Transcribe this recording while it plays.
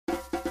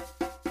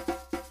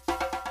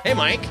Hey,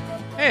 Mike.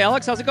 Hey,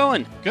 Alex, how's it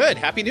going? Good.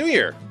 Happy New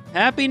Year.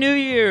 Happy New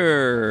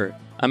Year!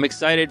 I'm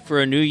excited for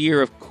a new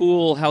year of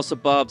cool House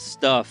of Bob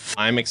stuff.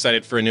 I'm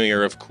excited for a new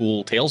year of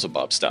cool Tales of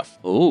Bob stuff.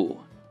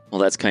 Oh, well,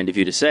 that's kind of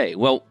you to say.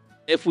 Well,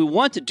 if we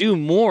want to do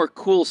more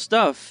cool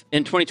stuff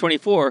in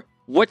 2024,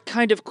 what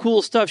kind of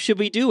cool stuff should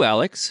we do,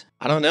 Alex?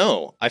 I don't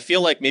know. I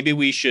feel like maybe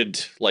we should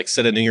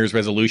set a New Year's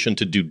resolution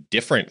to do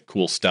different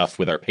cool stuff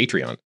with our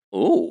Patreon.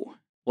 Oh,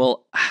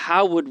 well,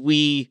 how would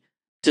we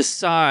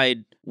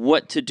decide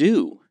what to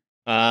do?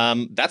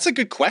 That's a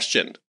good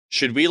question.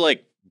 Should we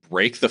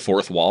break the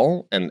fourth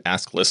wall and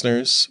ask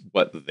listeners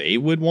what they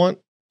would want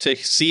to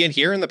see and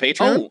hear in the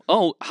Patreon?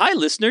 Oh, hi,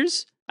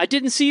 listeners. I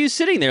didn't see you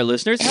sitting there,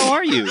 listeners. How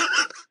are you?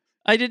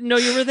 I didn't know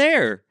you were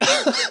there.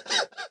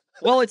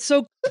 Well, it's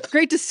so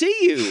great to see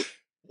you.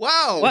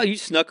 Wow, you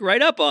snuck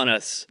right up on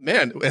us.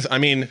 Man, I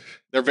mean,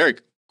 they're very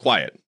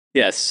quiet.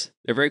 Yes,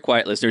 they're very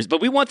quiet listeners, but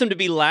we want them to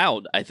be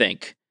loud, I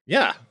think.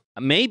 Yeah.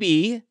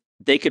 Maybe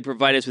they could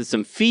provide us with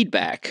some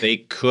feedback. They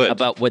could.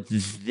 About what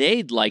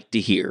they'd like to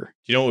hear.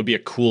 You know what would be a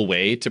cool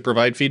way to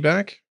provide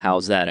feedback?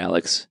 How's that,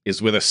 Alex?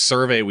 Is with a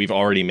survey we've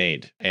already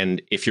made.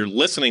 And if you're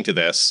listening to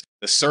this,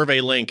 the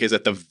survey link is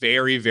at the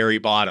very, very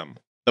bottom.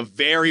 The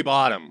very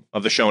bottom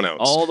of the show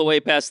notes. All the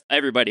way past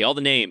everybody, all the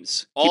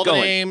names. All the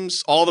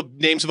names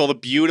of all the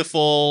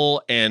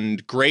beautiful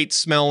and great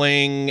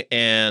smelling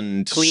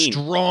and clean,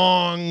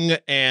 strong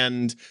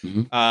and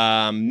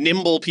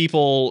nimble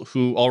people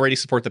who already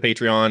support the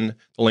Patreon.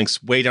 The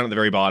link's way down at the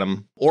very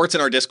bottom. Or it's in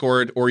our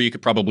Discord, or you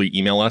could probably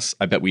email us.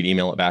 I bet we'd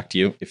email it back to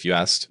you if you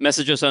asked.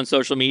 Message us on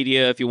social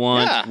media if you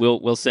want. Yeah.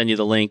 We'll send you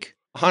the link.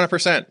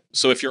 100%.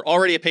 So if you're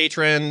already a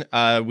patron,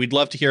 we'd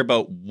love to hear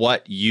about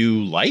what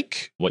you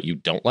like, what you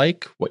don't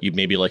like, what you'd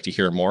maybe like to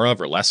hear more of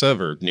or less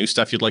of, or new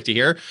stuff you'd like to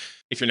hear.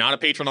 If you're not a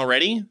patron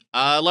already,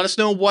 let us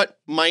know what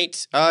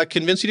might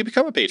convince you to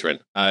become a patron.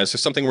 Is there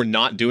something we're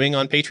not doing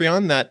on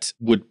Patreon that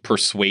would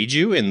persuade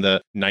you in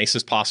the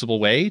nicest possible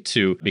way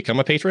to become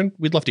a patron?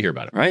 We'd love to hear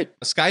about it. Right.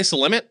 The sky's the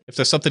limit. If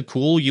there's something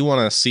cool you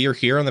want to see or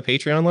hear on the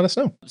Patreon, let us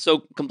know.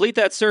 So complete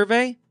that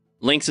survey.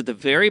 Links at the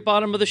very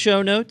bottom of the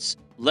show notes.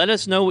 Let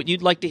us know what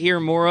you'd like to hear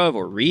more of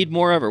or read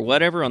more of or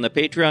whatever on the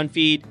Patreon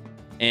feed,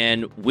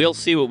 and we'll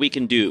see what we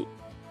can do.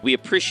 We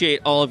appreciate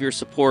all of your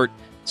support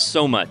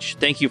so much.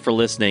 Thank you for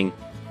listening.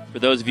 For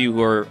those of you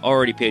who are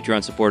already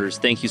Patreon supporters,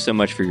 thank you so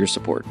much for your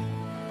support.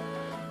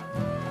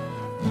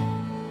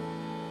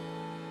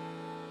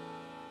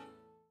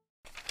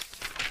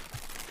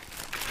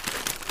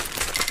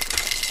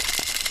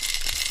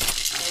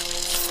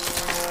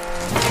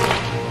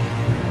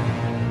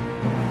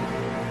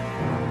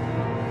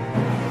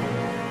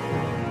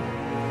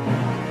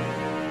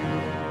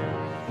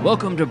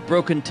 Welcome to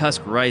Broken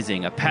Tusk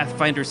Rising, a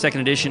Pathfinder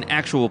 2nd Edition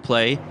actual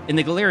play in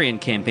the Galarian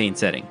campaign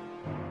setting.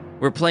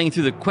 We're playing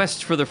through the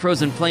Quest for the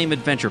Frozen Flame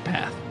adventure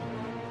path.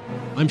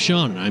 I'm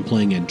Sean, and I'm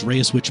playing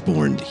Andreas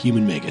Witchborn, the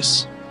Human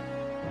Magus.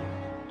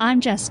 I'm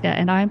Jessica,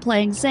 and I'm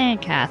playing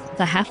Zancath,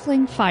 the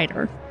Halfling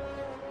Fighter.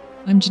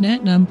 I'm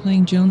Jeanette, and I'm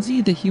playing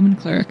Jonesy, the Human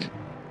Cleric.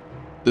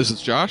 This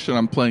is Josh, and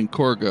I'm playing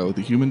Corgo,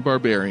 the Human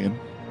Barbarian.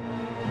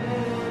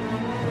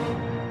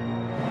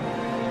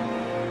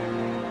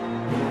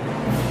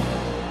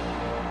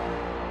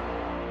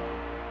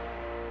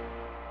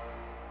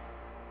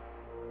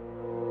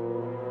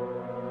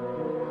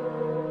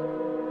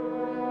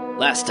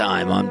 Last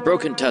time on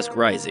Broken Tusk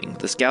Rising,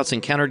 the scouts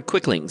encountered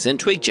Quicklings and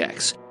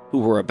Twigjacks, who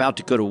were about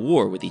to go to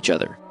war with each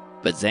other,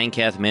 but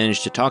Zancath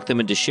managed to talk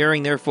them into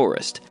sharing their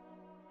forest,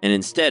 and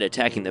instead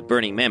attacking the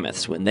Burning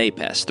Mammoths when they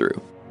passed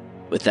through.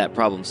 With that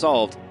problem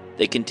solved,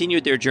 they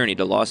continued their journey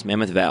to Lost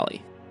Mammoth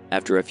Valley.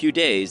 After a few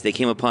days, they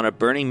came upon a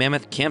Burning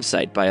Mammoth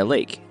campsite by a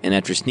lake, and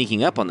after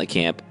sneaking up on the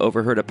camp,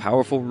 overheard a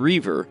powerful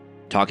reaver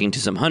talking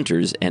to some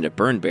hunters and a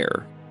burn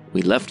bearer.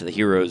 We left the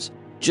heroes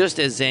just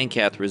as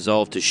Zancath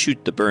resolved to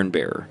shoot the burn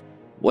bearer.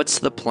 What's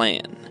the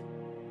plan?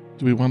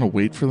 Do we want to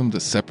wait for them to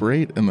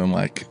separate and then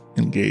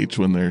engage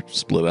when they're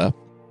split up?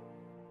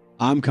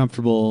 I'm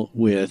comfortable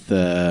with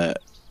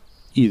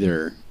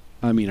either.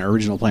 I mean, our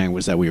original plan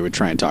was that we would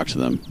try and talk to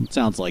them. It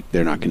sounds like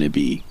they're not going to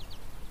be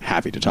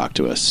happy to talk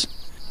to us.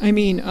 I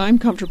mean, I'm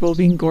comfortable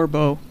being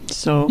Gorbo,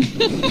 so...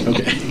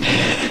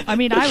 Okay. I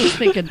mean, I was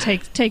thinking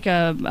take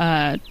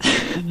a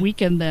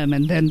weaken them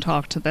and then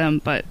talk to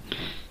them, but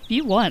if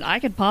you want,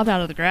 I could pop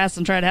out of the grass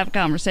and try to have a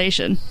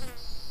conversation.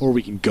 Or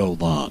we can go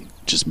long,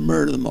 just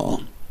murder them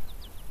all.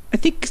 I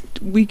think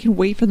we can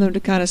wait for them to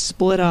kind of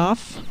split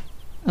off.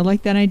 I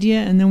like that idea,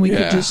 and then we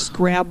could just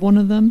grab one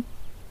of them.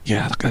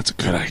 Yeah, that's a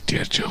good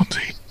idea,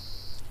 Jonesy.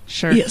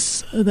 Sure.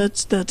 Yes,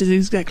 that is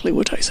exactly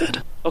what I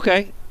said.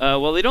 Okay.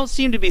 Well, they don't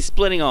seem to be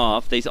splitting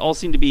off. They all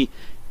seem to be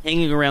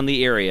hanging around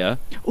the area.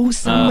 Oh,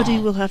 somebody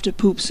will have to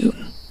poop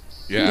soon.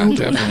 Yeah,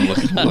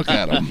 definitely. Look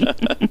at them.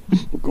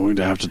 We're going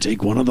to have to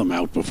take one of them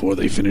out before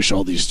they finish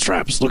all these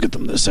traps. Look at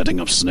them. They're setting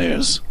up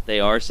snares. They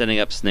are setting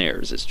up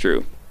snares. It's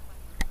true.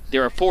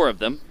 There are 4 of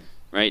them,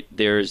 right?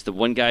 There's the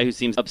one guy who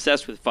seems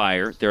obsessed with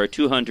fire. There are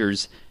 2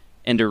 hunters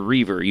and a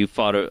reaver. You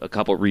fought a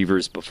couple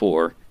reavers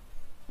before.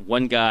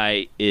 One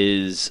guy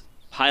is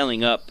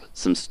piling up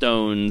some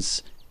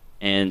stones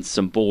and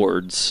some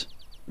boards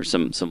or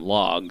some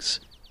logs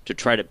to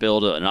try to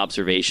build an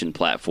observation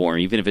platform.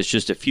 Even if it's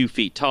just a few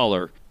feet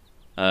taller,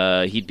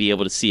 he'd be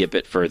able to see a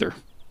bit further.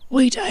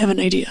 Wait, I have an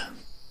idea.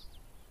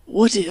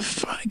 What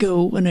if I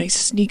go and I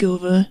sneak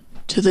over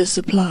to the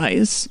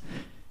supplies,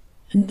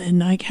 and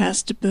then I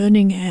cast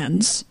Burning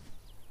Hands,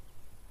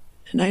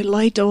 and I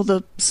light all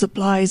the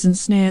supplies and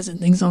snares and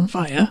things on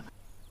fire,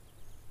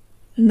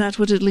 and that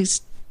would at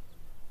least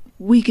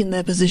weaken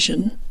their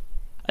position.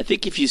 I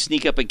think if you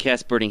sneak up and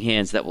cast Burning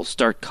Hands, that will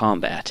start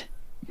combat.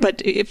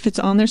 But if it's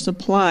on their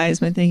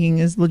supplies, my thinking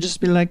is they'll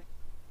just be like,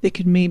 they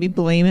could maybe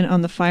blame it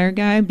on the fire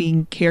guy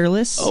being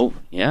careless. Oh,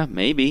 yeah,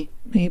 maybe.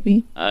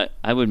 Maybe.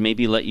 I would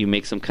maybe let you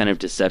make some kind of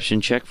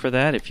deception check for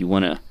that if you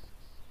want to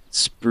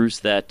spruce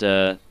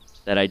that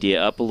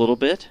idea up a little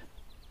bit.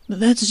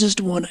 That's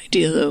just one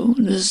idea, though.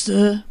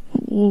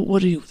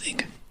 What do you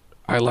think?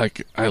 I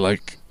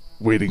like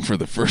waiting for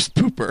the first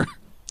pooper.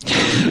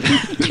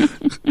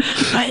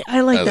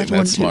 I like that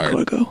one too,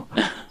 Corgo.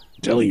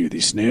 Telling you,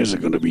 these snares are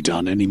going to be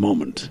done any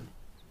moment.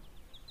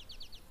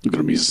 They're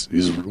going to be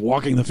he's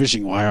walking the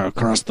fishing wire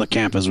across the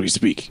camp as we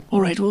speak.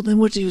 All right, well then,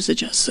 what do you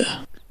suggest,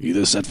 sir?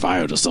 Either set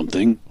fire to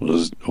something,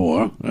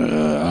 or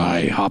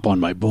I hop on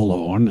my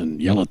bullhorn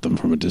and yell at them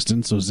from a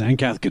distance, so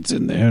Zancath gets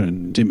in there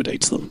and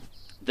intimidates them.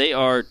 They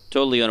are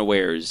totally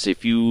unawares.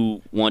 If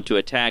you want to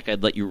attack,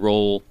 I'd let you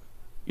roll.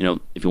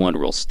 If you want to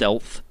roll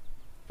stealth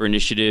for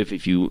initiative,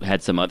 if you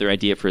had some other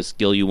idea for a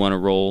skill you want to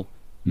roll.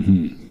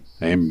 Mm-hmm.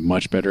 I am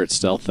much better at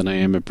stealth than I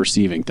am at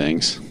perceiving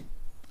things.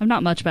 I'm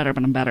not much better,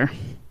 but I'm better.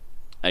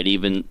 I'd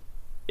even,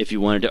 if you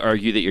wanted to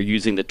argue that you're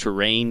using the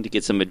terrain to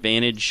get some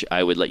advantage,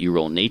 I would let you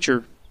roll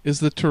nature.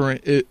 Is the terrain?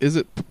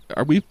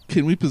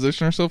 Can we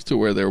position ourselves to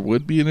where there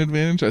would be an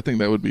advantage? I think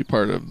that would be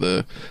part of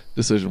the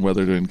decision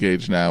whether to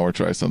engage now or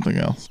try something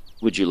else.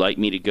 Would you like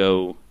me to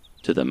go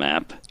to the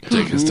map?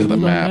 Take us to the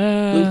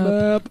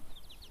map.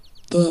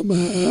 The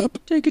map.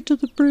 Take it to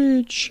the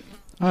bridge.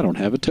 I don't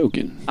have a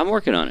token. I'm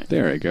working on it.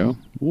 There I go.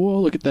 Whoa,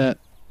 look at that.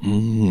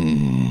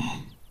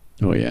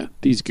 Oh yeah,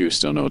 these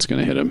goose don't know what's going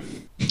to hit them.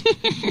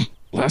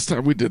 Last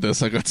time we did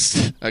this, I got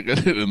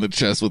hit in the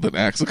chest with an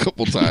axe a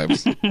couple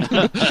times.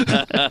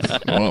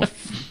 Oh,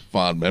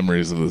 fond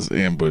memories of this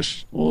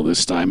ambush. Well,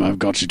 this time I've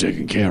got you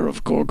taken care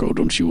of, Gorgo.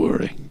 Don't you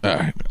worry. All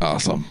right,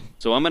 awesome.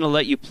 So I'm going to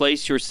let you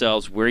place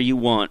yourselves where you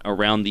want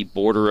around the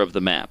border of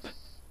the map.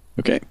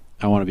 Okay,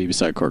 I want to be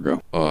beside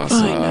Gorgo. Awesome.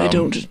 Fine, I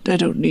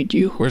don't need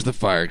you. Where's the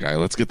fire guy?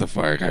 Let's get the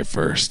fire guy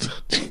first.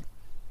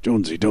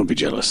 Jonesy, don't be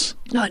jealous.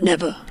 No,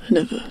 never.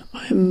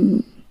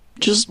 I'm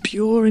just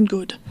pure and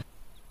good.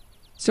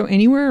 So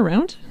anywhere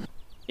around?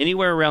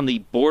 Anywhere around the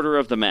border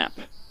of the map.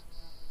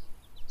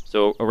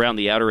 So around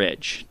the outer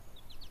edge.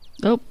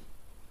 Oh.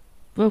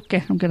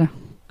 Okay, I'm gonna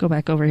go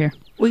back over here.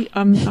 Wait,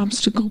 I'm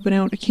scoping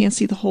out. I can't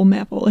see the whole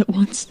map all at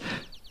once.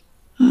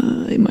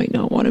 They might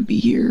not want to be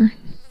here.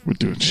 We're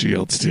doing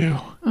shields too.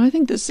 I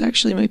think this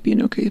actually might be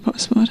an okay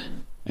spot.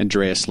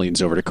 Andreas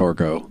leans over to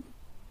Gorgo,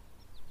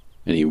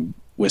 and he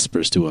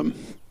whispers to him,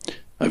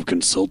 I've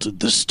consulted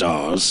the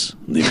stars.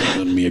 They've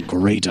given me a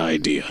great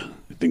idea.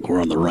 I think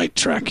we're on the right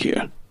track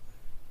here.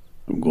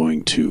 I'm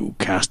going to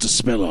cast a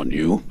spell on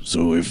you,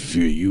 so if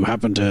you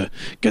happen to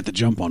get the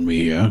jump on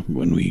me here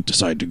when we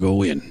decide to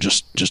go in,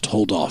 just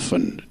hold off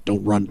and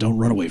don't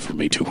run away from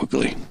me too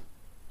quickly.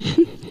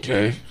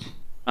 Okay.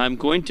 I'm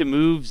going to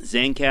move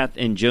Zancath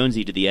and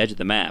Jonesy to the edge of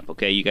the map,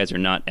 okay? You guys are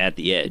not at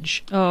the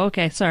edge. Oh,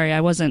 okay. Sorry,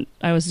 I was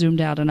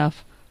zoomed out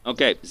enough.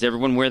 Okay, is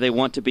everyone where they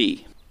want to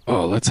be?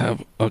 Oh,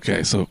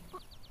 okay, so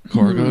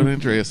Corgo and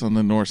Andreas on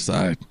the north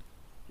side.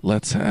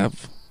 Let's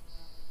have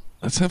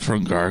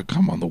Frungar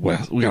come on the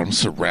west. We got him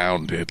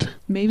surrounded.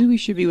 Maybe we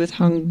should be with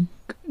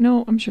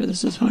No, I'm sure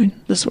this is fine.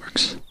 This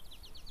works.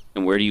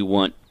 And where do you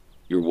want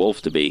your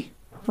wolf to be?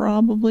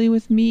 Probably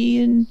with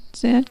me and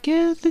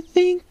Zancath, I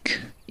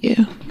think.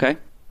 Yeah. Okay.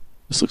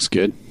 This looks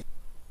good.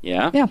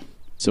 Yeah? Yeah.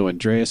 So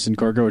Andreas and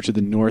Gorgo are to the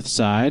north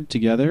side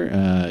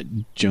together.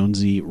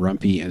 Jonesy,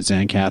 Rumpy, and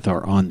Zancath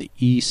are on the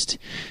east.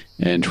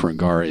 And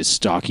Frungar is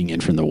stalking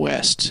in from the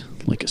west,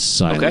 like a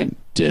silent,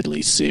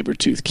 deadly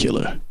saber-toothed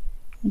killer.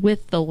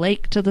 With the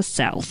lake to the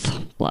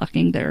south,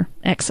 blocking their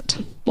exit.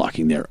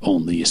 Blocking their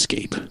only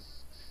escape.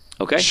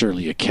 Okay.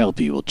 Surely a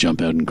Kelpie will jump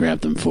out and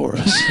grab them for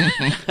us.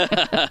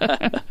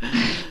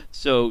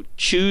 So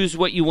choose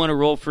what you want to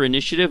roll for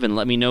initiative and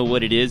let me know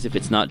what it is if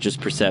it's not just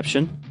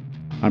perception.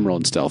 I'm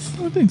rolling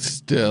stealth. I think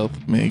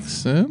stealth makes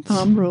sense.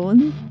 I'm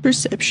rolling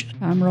perception.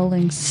 I'm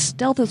rolling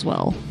stealth as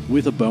well.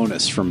 With a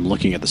bonus from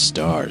looking at the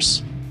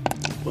stars.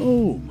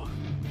 Boom.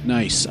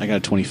 Nice. I got a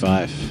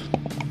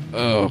 25.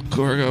 Oh,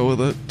 Corgo with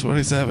a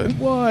 27.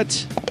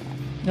 What?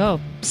 Oh,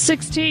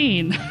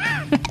 16.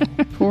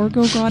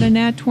 Corgo got a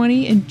nat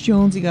 20 and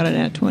Jonesy got a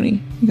nat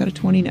 20. You got a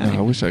 29.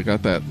 I wish I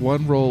got that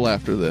one roll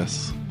after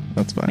this.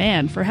 That's fine.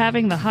 Man, for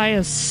having the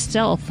highest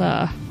stealth,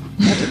 that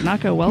did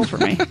not go well for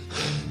me.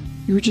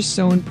 You were just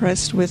so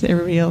impressed with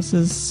everybody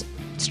else's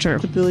It's true.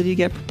 ability to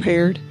get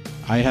prepared.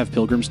 I have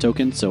Pilgrim's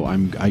token, so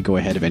I go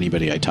ahead of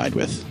anybody I tied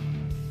with.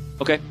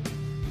 Okay.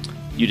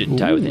 You didn't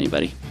tie with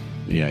anybody.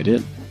 Yeah, I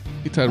did.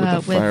 He tied with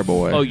the with-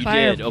 Fireboy. Oh, you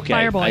Fire- did? Okay.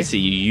 Fireboy. I see.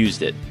 You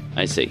used it.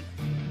 I see.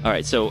 All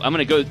right. So I'm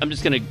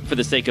just going to, for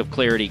the sake of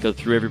clarity, go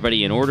through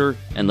everybody in order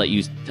and let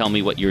you tell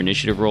me what your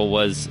initiative roll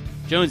was.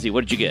 Jonesy,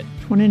 what did you get?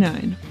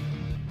 29.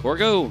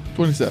 Corgo.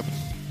 27.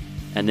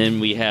 And then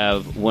we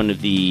have one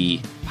of the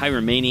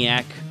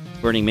Pyromaniac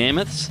Burning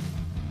Mammoths.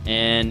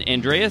 And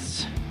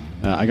Andreas.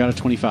 I got a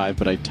 25,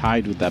 but I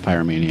tied with that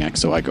Pyromaniac,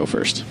 so I go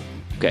first.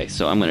 Okay,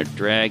 so I'm going to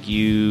drag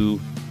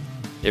you...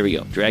 There we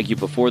go. Drag you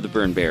before the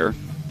Burn Bear.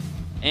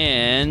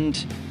 And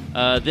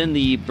then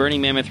the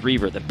Burning Mammoth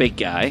Reaver, the big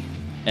guy.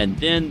 And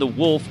then the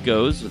Wolf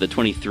goes with a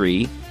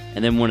 23.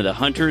 And then one of the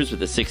Hunters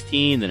with a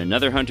 16. Then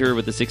another Hunter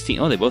with a 16.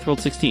 Oh, they both rolled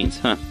 16s,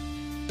 huh?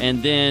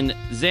 And then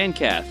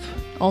Zancath.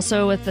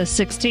 Also with the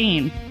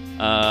 16.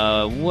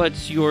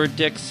 What's your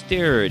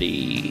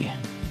dexterity?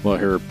 Well,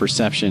 her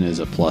perception is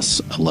a plus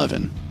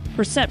 11.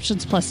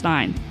 Perception's plus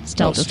 9.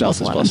 Stealth is Stealth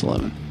plus is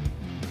 11. plus 11.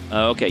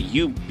 Okay,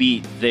 you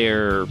beat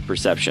their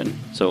perception.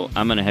 So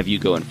I'm going to have you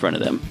go in front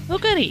of them. Oh,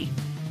 goody.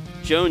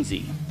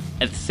 Jonesy,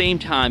 at the same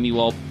time you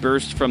all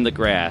burst from the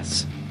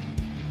grass.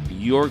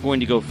 You're going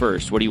to go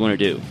first. What do you want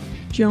to do?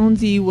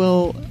 Jonesy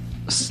will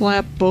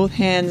slap both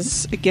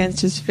hands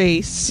against his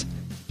face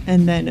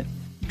and then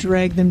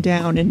drag them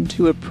down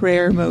into a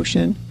prayer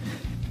motion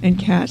and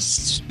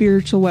cast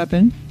Spiritual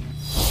Weapon.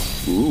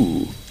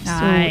 Ooh.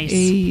 Nice. So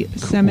a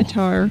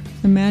scimitar,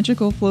 a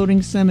magical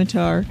floating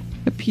scimitar,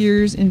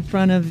 appears in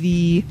front of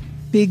the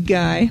big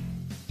guy,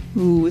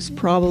 who is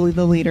probably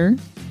the leader.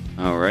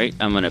 All right,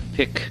 I'm going to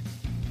pick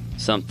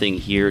something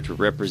here to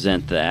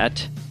represent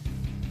that.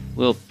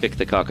 We'll pick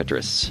the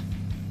cockatrice.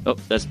 Oh,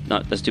 that's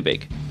too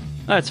big.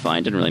 That's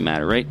fine, doesn't really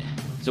matter, right?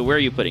 So where are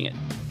you putting it?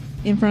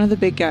 In front of the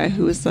big guy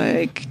who is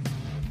like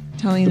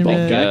telling him bald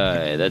to...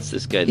 Guy, that's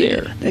this guy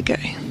there. Yeah, that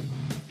guy.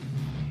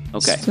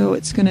 Okay. So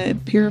it's going to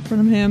appear in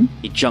front of him,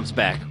 He jumps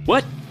back.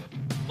 What?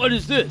 What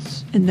is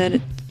this? and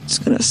then it's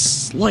going to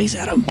slice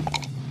at him.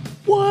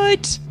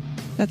 What?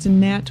 That's a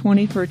nat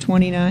 20 for a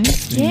 29.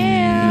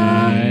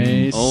 Yeah.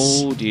 Nice.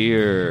 Oh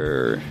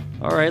dear.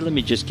 All right, let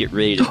me just get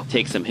ready to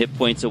take some hit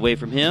points away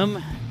from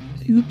him.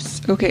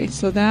 Oops. Okay,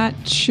 so that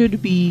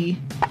should be...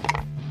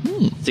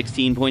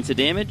 16 points of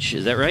damage,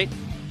 is that right?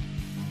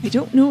 I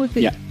don't know if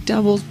it Yeah.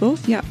 doubles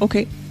both. Yeah,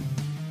 okay.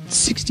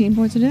 16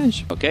 points of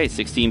damage. Okay,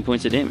 16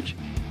 points of damage.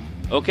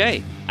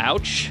 Okay,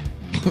 ouch.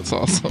 That's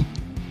awesome.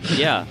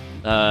 Yeah,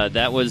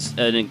 that was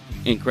an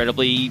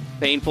incredibly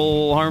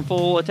painful,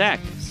 harmful attack.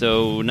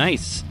 So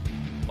nice.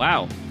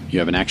 Wow. You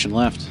have an action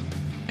left.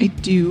 I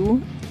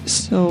do.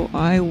 So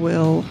I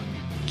will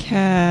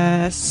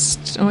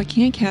cast... Oh, I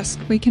can't cast...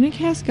 Wait, can I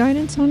cast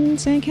Guidance on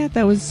Sandcat?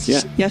 That was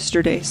Yeah.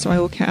 yesterday, so I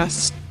will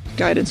cast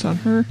Guidance on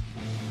her.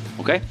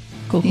 Okay.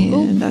 Cool, cool,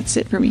 cool. And that's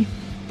it for me.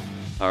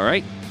 All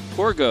right.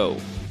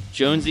 Corgo.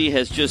 Jonesy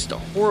has just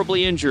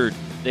horribly injured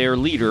their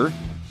leader.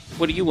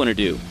 What do you want to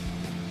do?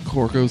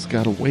 Corgo's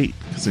got to wait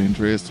because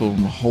Andreas told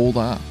him to hold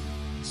on.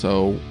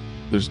 So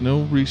there's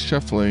no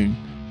reshuffling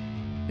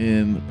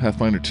in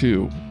Pathfinder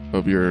 2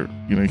 of your,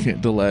 you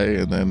can't delay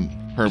and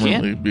then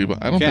permanently be.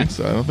 I don't think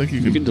so. I don't think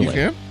you can delay. You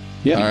can?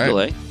 Yeah. All right.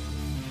 Delay.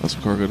 That's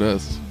what Corgo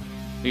does.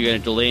 You're going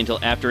to delay until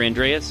after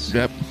Andreas?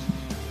 Yep.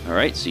 All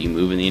right, so you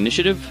move in the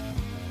initiative.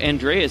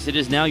 Andreas, it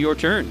is now your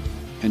turn.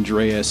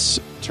 Andreas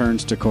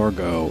turns to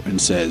Corgo and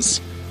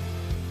says,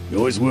 "You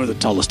always were the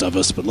tallest of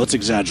us, but let's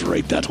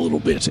exaggerate that a little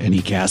bit." And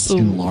he casts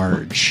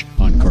Enlarge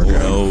on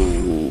Corgo.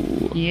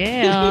 Oh.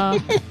 Yeah.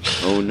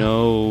 Oh,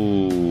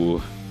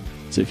 no.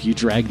 So if you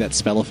drag that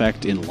spell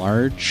effect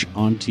Enlarge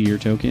onto your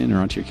token or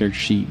onto your character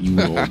sheet, you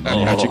will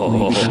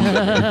magically become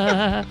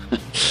bigger.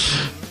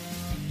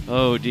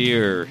 Oh,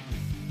 dear.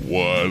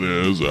 What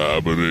is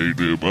happening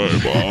to my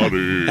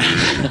body?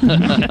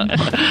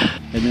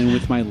 And then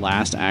with my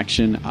last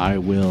action, I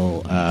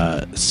will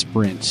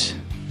sprint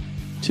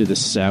to the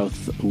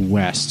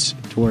southwest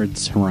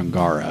towards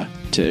Harangara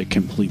to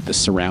complete the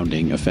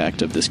surrounding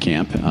effect of this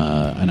camp.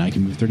 And I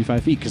can move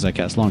 35 feet because I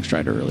cast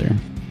Longstrider earlier.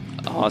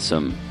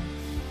 Awesome.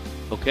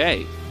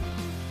 Okay.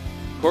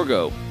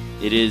 Corgo,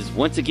 it is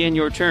once again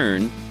your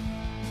turn.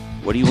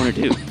 What do you want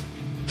to do?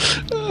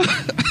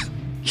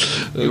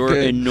 You're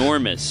Okay.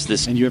 enormous.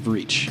 This And you have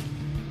reach.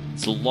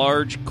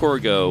 large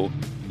Corgo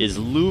is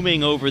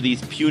looming over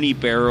these puny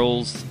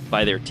barrels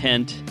by their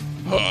tent.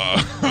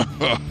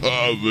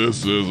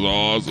 This is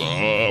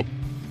awesome.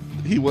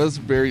 He was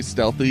very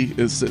stealthy,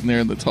 is sitting there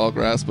in the tall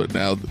grass, but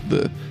now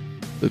the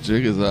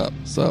jig is up.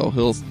 So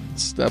he'll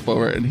step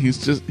over and he's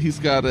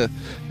got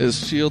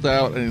his shield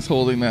out and he's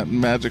holding that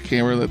magic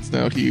hammer that's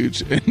now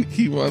huge, and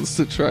he wants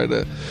to try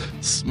to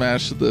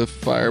smash the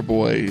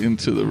fireboy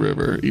into the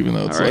river, even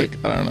though it's All right.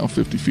 like, I don't know,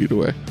 50 feet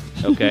away.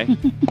 Okay.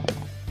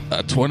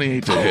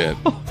 28 to hit.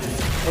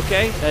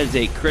 Okay, that is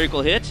a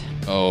critical hit.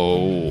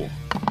 Oh,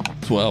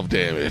 12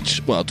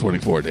 damage. Well,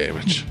 24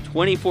 damage.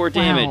 24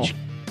 damage.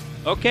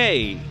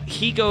 Okay,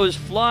 he goes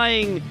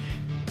flying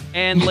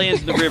and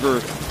lands in the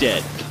river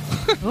dead.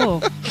 Oh.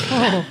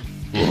 Oh.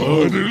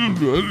 Oh, I didn't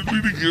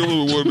mean to kill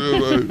him one day.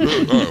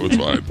 All right, it's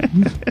fine.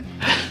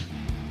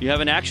 You have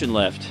an action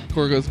left.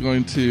 Korgo's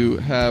going to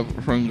have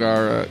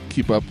Hrungara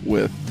keep up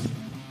with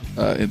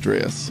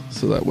Andreas,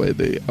 so that way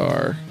they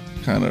are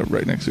kind of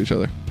right next to each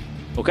other.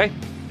 Okay.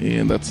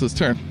 And that's his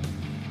turn.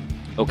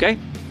 Okay.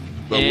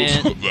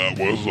 That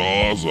was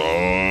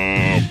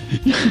awesome.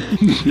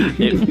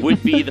 It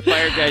would be the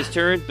fire guy's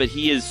turn, but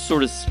he is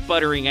sort of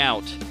sputtering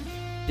out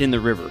in the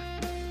river.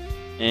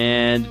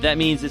 And that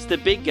means it's the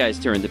big guy's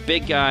turn. The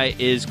big guy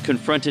is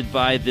confronted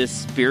by this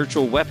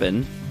spiritual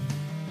weapon,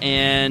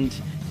 and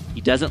he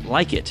doesn't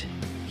like it.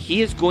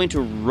 He is going to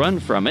run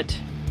from it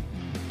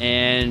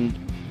and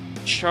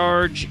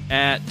charge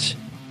at... he's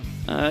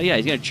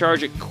going to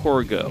charge at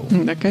Korgo.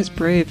 That guy's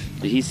brave.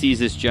 He sees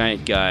this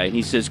giant guy, and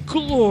he says,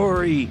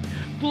 "Glory!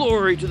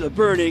 Glory to the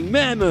Burning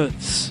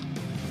Mammoths!"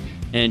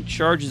 And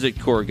charges at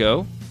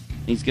Korgo.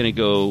 He's going to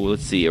go,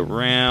 let's see,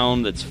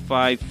 around, that's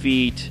 5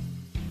 feet.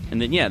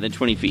 And then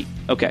 20 feet.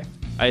 Okay.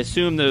 I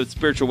assume the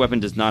spiritual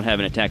weapon does not have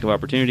an attack of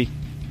opportunity?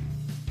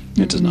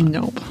 It does not.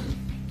 Nope.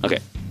 Okay.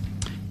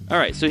 All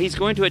right, so he's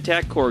going to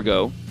attack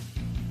Korgo.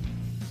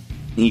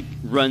 He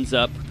runs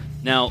up.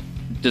 Now,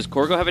 does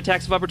Korgo have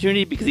attacks of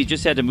opportunity? Because he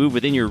just had to move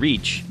within your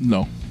reach.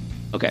 No.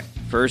 Okay.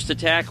 First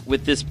attack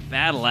with this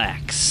battle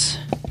axe.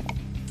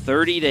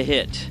 30 to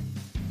hit.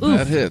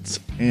 That hits,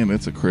 and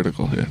it's a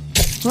critical hit.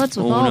 What's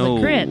with all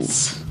the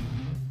crits?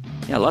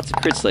 Yeah, lots of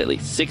crits lately.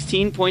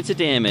 16 points of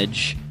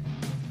damage.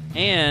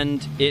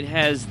 And it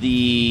has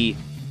the...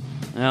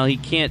 Well, he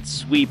can't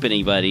sweep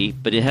anybody,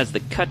 but it has the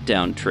cut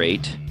down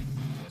trait.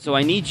 So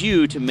I need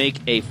you to make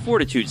a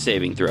fortitude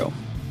saving throw.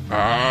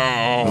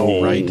 Ow.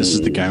 Oh, right. This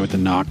is the guy with the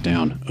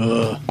knockdown.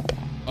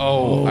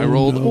 I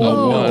rolled a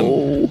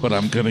 1, but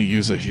I'm going to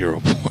use a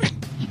hero point.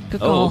 Good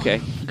call. Oh,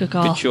 okay. Good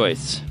call. Good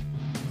choice.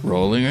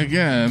 Rolling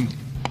again.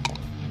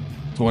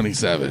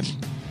 27.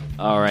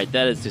 All right,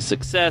 that is a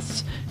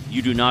success.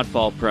 You do not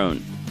fall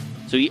prone.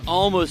 So he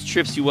almost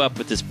trips you up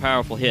with this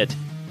powerful hit,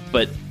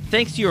 but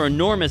thanks to your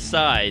enormous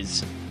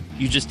size,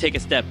 you just take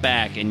a step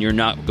back and you're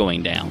not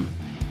going down.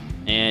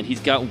 And he's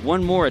got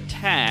one more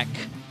attack.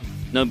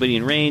 Nobody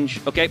in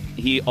range. Okay,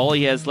 all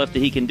he has left that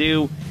he can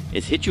do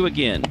is hit you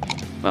again.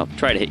 Well,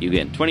 try to hit you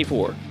again.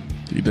 24.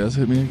 He does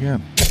hit me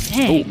again.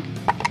 Dang.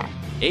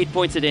 8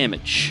 points of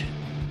damage.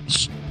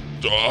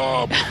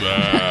 Stop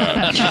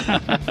that.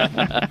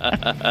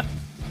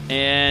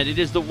 And it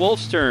is the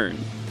wolf's turn.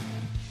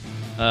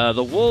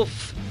 The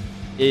wolf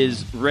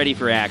is ready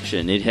for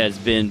action. It has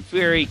been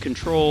very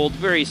controlled,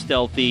 very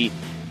stealthy.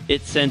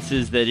 It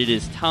senses that it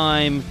is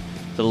time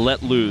to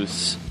let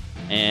loose,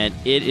 and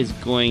it is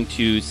going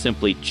to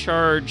simply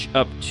charge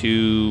up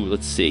to,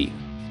 let's see,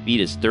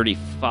 speed is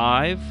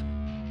 35,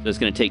 so it's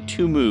going to take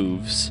 2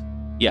 moves.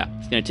 Yeah,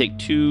 it's going to take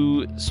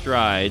 2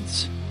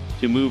 strides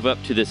to move up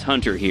to this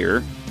hunter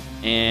here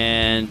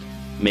and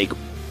make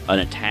an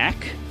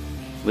attack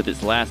with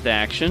its last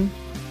action.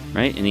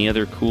 Right? Any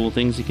other cool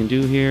things you can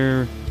do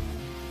here?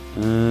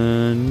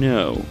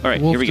 No. All right,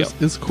 Wolf here we go.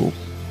 just is cool.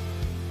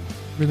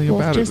 Everything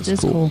Wolf about it just is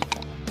cool.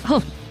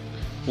 Oh,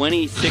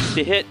 26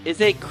 to hit is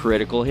a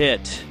critical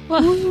hit.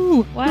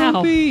 Ooh, wow.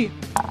 Grumpy.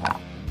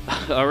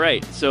 All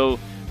right, so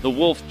the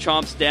wolf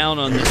chomps down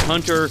on this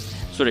hunter,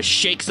 sort of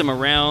shakes him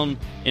around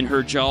in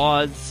her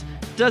jaws.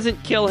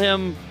 Doesn't kill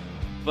him,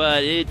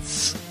 but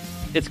it's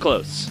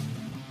close.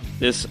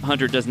 This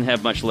hunter doesn't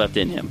have much left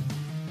in him.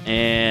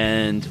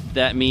 And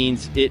that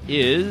means it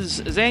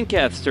is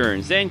Zancath's turn.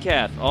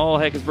 Zancath, all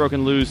heck is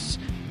broken loose.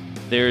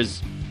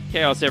 There's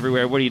chaos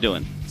everywhere. What are you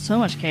doing? So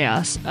much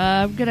chaos.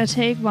 I'm gonna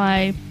take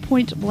my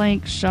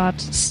point-blank shot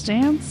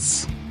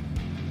stance,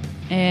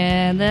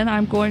 and then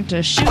I'm going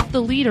to shoot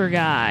the leader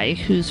guy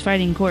who's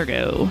fighting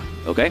Korgo.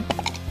 Okay.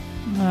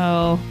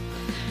 Oh,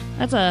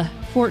 that's a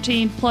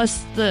 14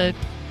 plus the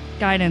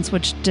guidance,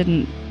 which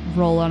didn't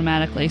roll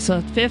automatically.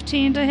 So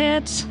 15 to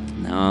hit?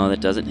 No, that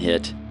doesn't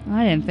hit.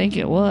 I didn't think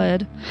it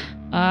would.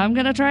 I'm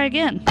gonna try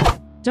again.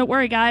 Don't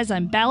worry, guys.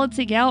 I'm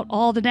balancing out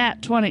all the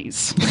nat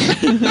 20s.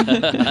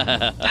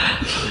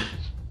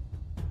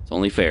 It's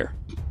only fair.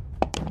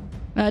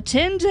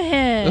 10 to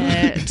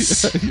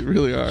hit. You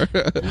really are.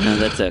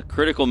 That's a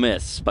critical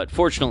miss, but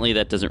fortunately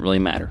that doesn't really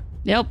matter.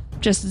 Yep,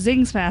 just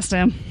zings past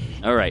him.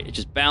 All right, it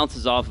just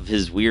bounces off of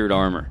his weird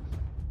armor.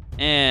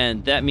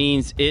 And that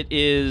means it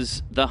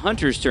is the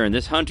hunter's turn.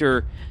 This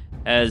hunter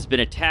has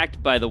been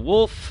attacked by the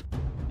wolf,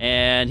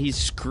 and he's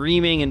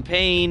screaming in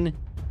pain,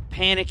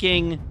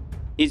 panicking.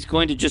 He's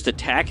going to just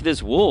attack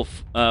this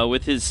wolf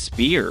with his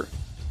spear.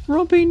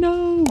 Rumpy,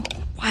 no.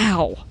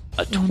 Wow.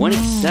 A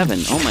 27.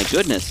 Oh my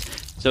goodness.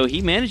 So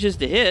he manages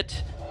to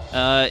hit.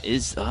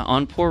 Is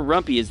on poor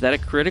Rumpy. Is that a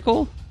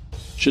critical?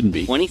 Shouldn't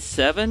be.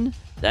 27?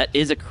 That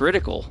is a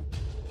critical.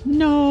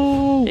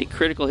 No. A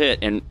critical hit,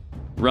 and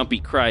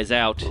Rumpy cries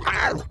out.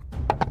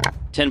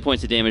 10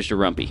 points of damage to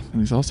Rumpy.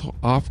 And he's also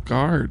off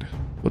guard.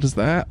 What is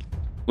that?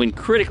 When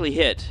critically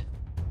hit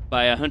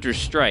by a hunter's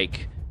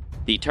strike,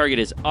 the target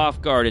is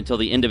off guard until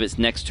the end of its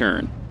next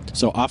turn.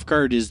 So off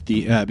guard is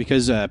the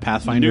because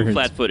Pathfinder New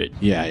flat-footed.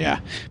 Yeah.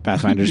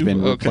 Pathfinder's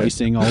been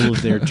replacing all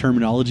of their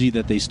terminology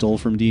that they stole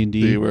from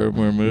D&D We're in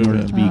order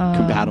moving. to be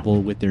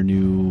compatible with their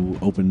new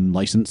open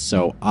license.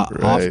 So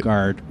off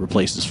guard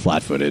replaces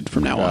flat-footed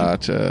from now on.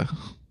 Gotcha.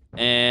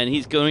 And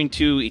he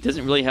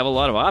doesn't really have a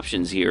lot of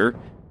options here.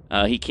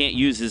 He can't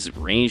use his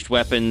ranged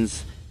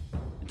weapons,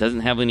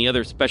 doesn't have any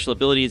other special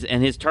abilities,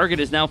 and his target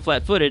is now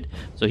flat-footed,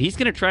 so he's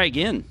going to try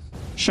again.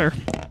 Sure.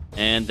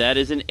 And that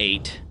is an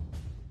 8,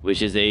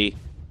 which is a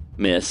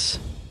miss.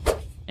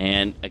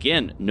 And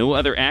again, no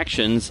other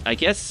actions. I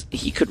guess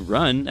he could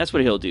run. That's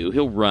what he'll do.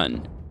 He'll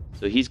run.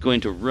 So he's going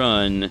to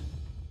run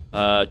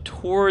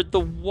toward the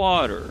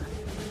water,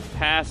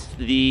 past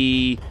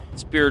the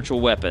spiritual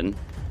weapon.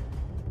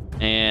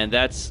 And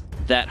that's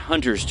that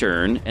hunter's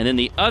turn. And then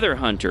the other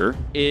hunter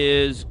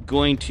is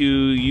going to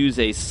use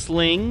a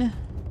sling.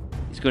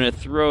 He's going to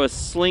throw a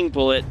sling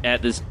bullet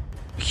at this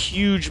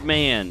huge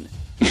man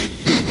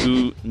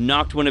who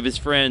knocked one of his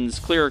friends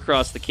clear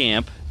across the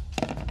camp.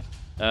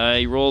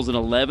 He rolls an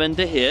 11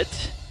 to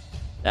hit.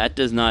 That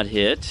does not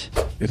hit.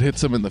 It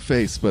hits him in the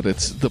face, but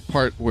it's the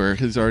part where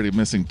he's already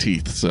missing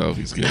teeth, so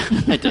he's good.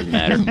 It doesn't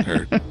matter. Doesn't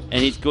hurt.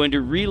 And he's going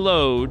to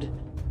reload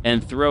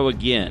and throw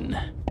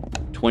again.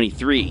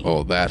 23.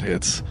 Oh, that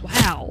hits.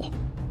 Wow.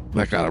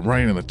 That got him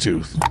right in the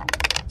tooth.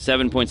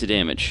 7 points of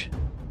damage.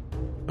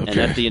 Okay. And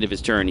that's the end of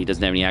his turn. He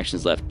doesn't have any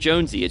actions left.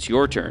 Jonesy, it's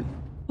your turn.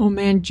 Oh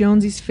man,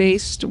 Jonesy's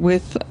faced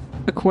with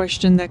a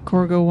question that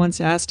Corgo once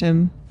asked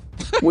him,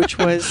 which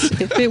was,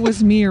 if it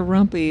was me or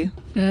Rumpy,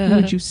 who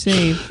would you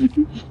save?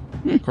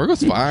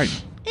 Corgo's fine.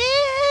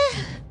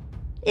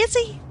 Is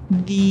he?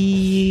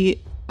 The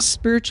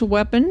spiritual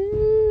weapon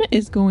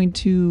is going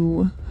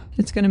to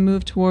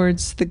move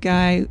towards the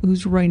guy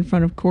who's right in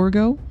front of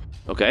Corgo.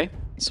 Okay.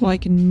 So I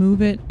can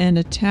move it and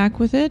attack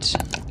with it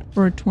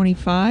for a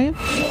 25.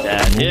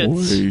 That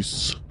hits.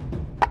 Nice.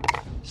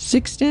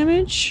 6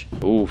 damage.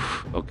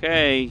 Oof.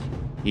 Okay.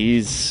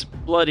 He's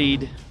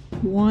bloodied.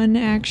 1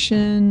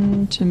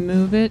 action to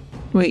move it.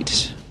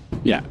 Wait.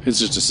 Yeah, it's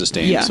just a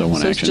sustain, Yeah, so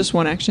one so action. it's just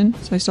 1 action.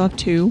 So I still have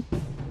 2.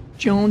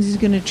 Jones is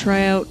going to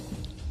try out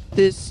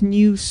this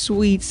new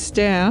sweet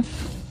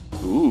staff.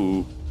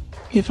 Ooh.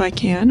 If I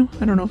can.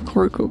 I don't know if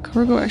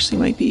Corgo actually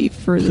might be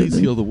further Please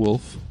than heal the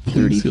wolf. 30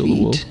 Please heal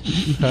the wolf.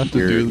 feet. You have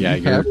to do You're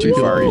have too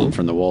to. far even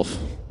from the wolf.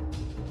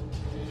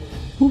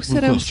 Who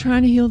said I was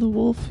trying to heal the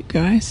wolf, you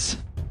guys?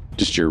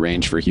 Just your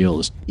range for heal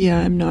is Yeah,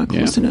 I'm not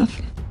close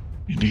enough.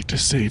 You need to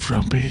save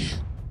Rumpy.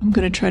 I'm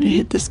going to try to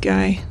hit this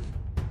guy.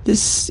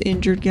 This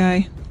injured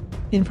guy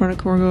in front of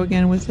Corgo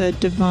again with a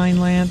divine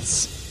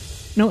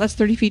lance. No, that's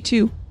 30 feet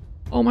too.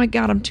 Oh my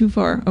god, I'm too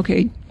far.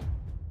 Okay.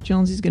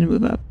 Jonesy's going to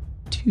move up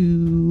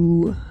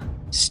to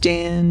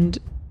stand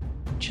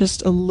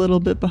just a little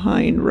bit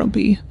behind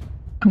Rumpy.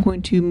 I'm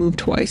going to move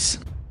twice.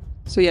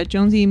 So yeah,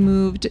 Jonesy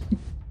moved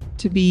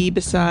to be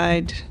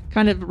beside,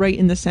 kind of right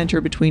in the center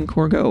between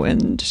Corgo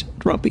and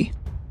Rumpy.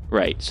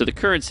 Right. So the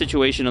current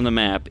situation on the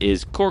map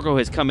is Corgo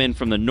has come in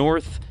from the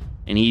north,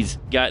 and he's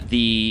got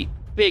the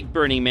big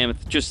burning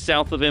mammoth just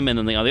south of him, and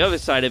then on the other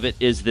side of it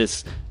is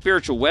this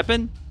spiritual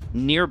weapon.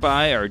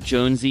 Nearby are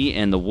Jonesy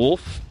and the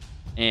wolf,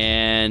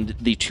 and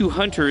the 2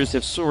 hunters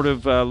have sort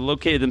of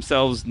located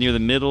themselves near the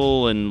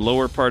middle and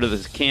lower part of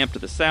the camp to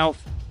the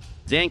south.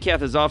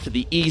 Zancath is off to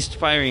the east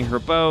firing her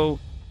bow,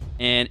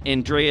 and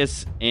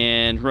Andreas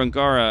and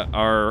Hrungara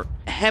are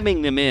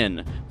hemming them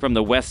in from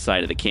the west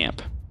side of the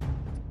camp.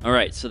 All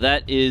right, so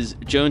that is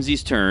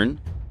Jonesy's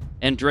turn.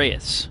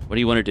 Andreas, what do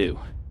you want to do?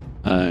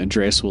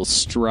 Andreas will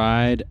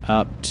stride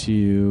up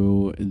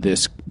to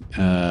this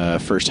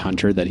first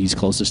hunter that he's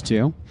closest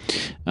to.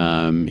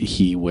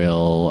 He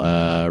will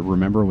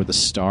remember what the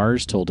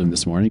stars told him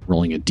this morning,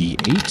 rolling a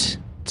d8.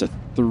 It's a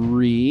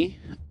 3.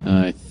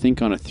 I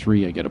think on a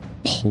 3 I get a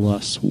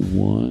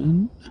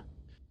 +1.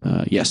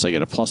 Yes, I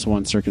get a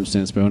 +1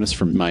 circumstance bonus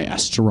from my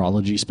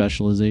astrology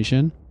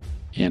specialization.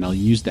 And I'll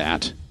use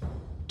that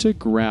to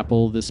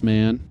grapple this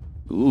man.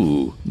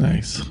 Ooh.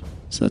 Nice.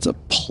 So that's a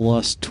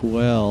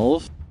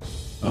 +12.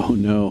 Oh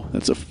no,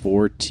 that's a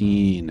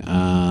 14.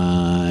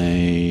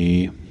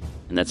 And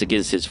that's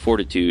against his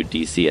fortitude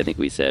DC, I think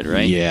we said,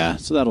 right? Yeah,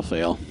 so that'll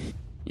fail.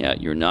 Yeah,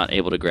 you're not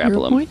able to grapple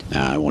Hero him. point?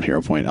 Nah, I won't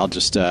hero point. I'll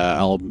just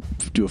I'll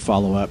do a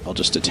follow-up. I'll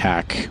just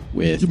attack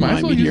with You might my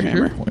as well meteor use your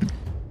hero hammer. point.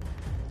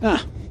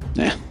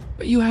 Yeah.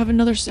 But you have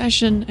another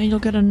session and you'll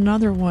get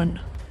another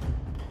one.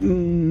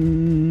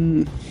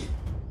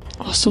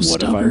 Also What if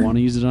I stubborn. want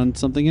to use it on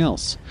something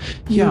else?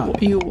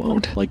 You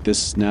won't. Like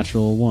this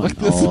natural one. Like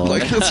this, I'll-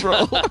 like this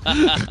roll.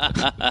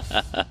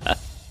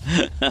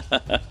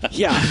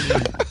 yeah.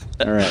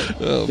 All right.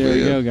 Oh, there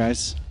you man. go,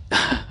 guys. All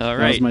That was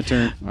right. my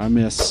turn. I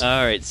miss.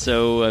 All right,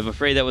 so I'm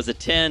afraid that was a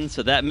 10,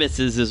 so that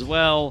misses as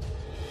well.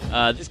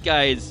 This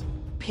guy is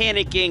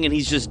panicking, and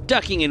he's just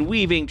ducking and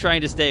weaving,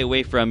 trying to stay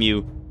away from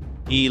you.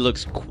 He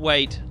looks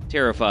quite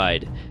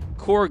terrified.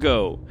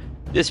 Corgo,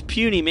 this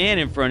puny man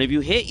in front of you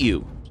hit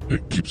you.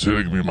 It keeps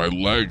hitting me in my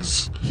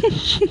legs.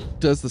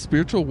 Does the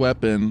spiritual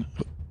weapon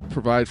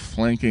provide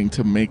flanking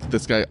to make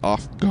this guy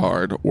off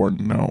guard or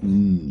no?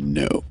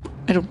 No.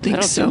 I don't think I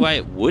don't so. see why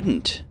it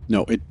wouldn't.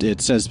 No,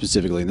 it says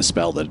specifically in the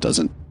spell that it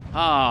doesn't.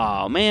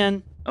 Oh,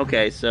 man.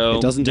 Okay, so...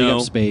 It doesn't take no.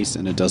 up space,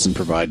 and it doesn't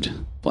provide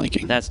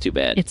flanking. That's too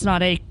bad. It's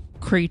not a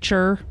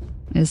creature,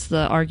 is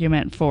the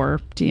argument for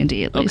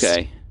D&D at least.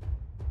 Okay.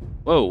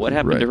 Whoa, what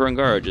happened to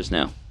Rungara just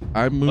now?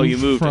 I moved, you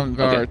moved. Frungar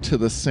Okay. to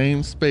the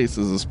same space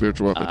as a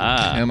spiritual weapon.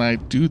 Ah. Can I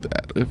do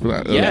that? If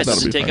not, Yeah, it that'll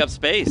doesn't be take fine. up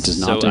space. It does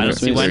not so take I up don't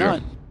see space. why There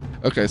you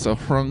not. Okay, so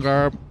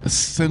Frungar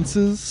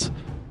senses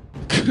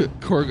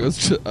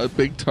Korgo's a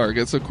big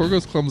target. So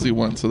Korgo's clumsy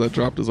one, so that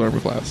dropped his armor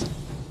class.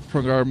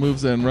 Frungar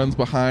moves in, runs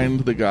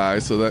behind the guy,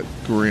 so that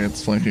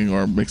grants flanking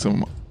or makes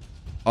him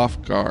off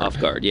guard. Off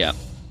guard, yeah.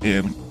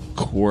 And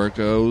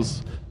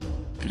Korgo's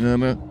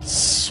gonna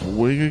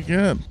swing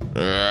again.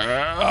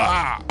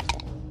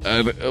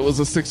 And it was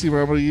a 16, but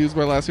I'm gonna use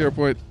my last hero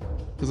point.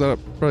 Because that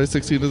probably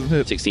 16 doesn't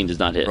hit. 16 does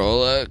not hit.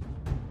 Roll it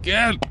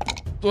again.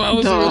 12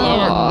 is even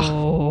lower.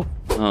 Oh.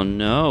 Oh,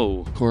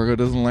 no. Korgo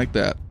doesn't like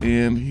that.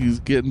 And he's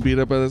getting beat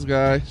up by this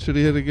guy. Should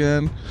he hit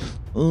again?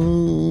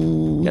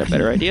 Oh, Got a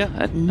better idea?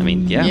 I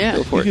mean, yeah,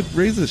 go for he it. could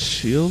raise his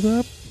shield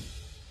up,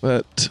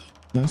 but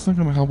that's not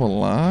going to help a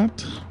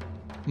lot.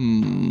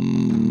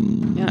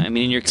 Yeah, I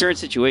mean, in your current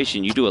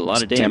situation, you do a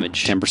lot of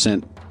damage.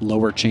 10%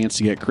 lower chance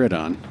to get crit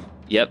on.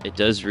 Yep, it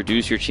does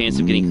reduce your chance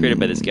of getting critted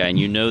by this guy, and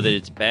you know that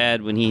it's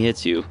bad when he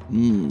hits you.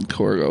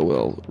 Korgo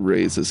will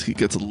raise as he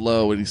gets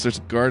low and he starts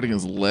guarding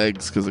his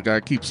legs because the guy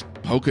keeps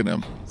poking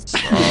him.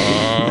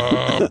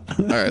 All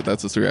right,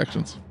 that's his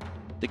reactions.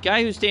 The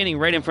guy who's standing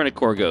right in front of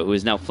Korgo, who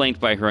is now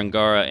flanked by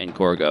Hrungara and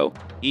Korgo,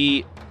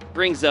 he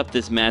brings up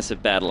this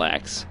massive battle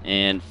axe,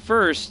 and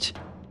first,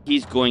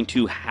 he's going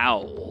to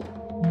howl.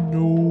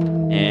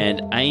 No.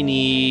 And I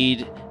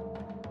need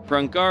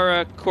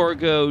Hrungara,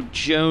 Korgo,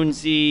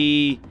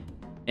 Jonesy,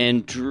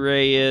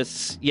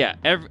 Andreas.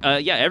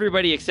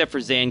 Everybody except for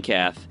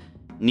Zancath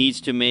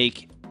needs to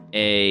make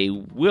a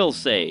will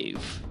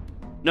save.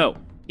 No,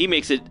 he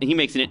makes it.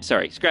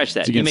 Sorry, scratch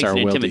that. It's He against makes our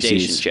an will intimidation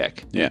DCs.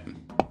 check. Yeah.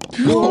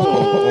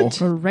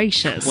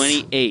 Gracious.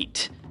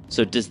 28.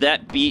 So does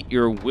that beat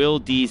your will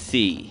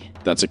DC?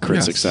 That's a crit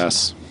Yes.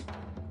 success.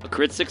 A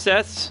crit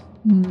success?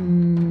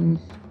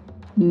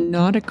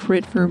 Not a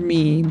crit for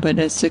me, but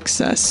a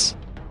success.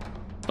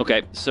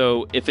 Okay,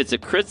 so if it's a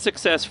crit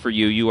success for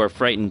you, you are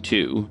frightened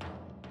 2.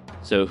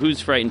 So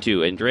who's frightened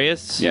 2?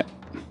 Andreas? Yeah.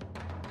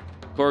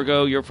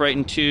 Korgo, you're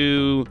frightened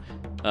 2.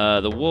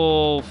 The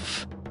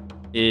wolf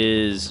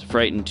is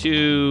frightened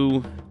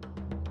 2.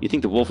 You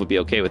think the wolf would be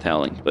okay with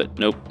howling, but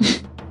nope.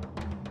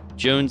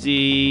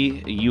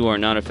 Jonesy, you are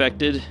not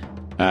affected.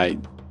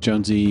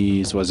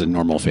 Jonesy's was a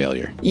normal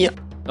failure. Yep.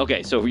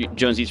 Okay, so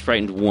Jonesy's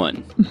frightened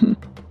 1.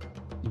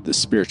 The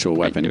spiritual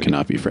weapon Right.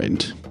 cannot be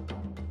frightened.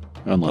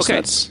 Unless Okay.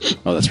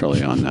 that's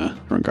probably on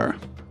Rungara.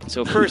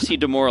 So first he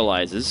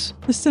demoralizes.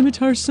 The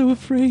scimitar's so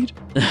afraid.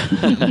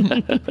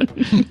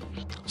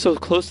 So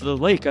close to the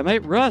lake, I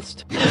might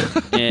rust.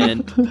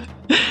 And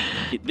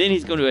then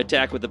he's going to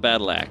attack with the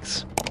battle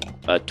axe.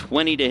 A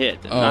 20 to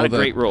hit. Not a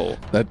great roll.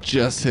 That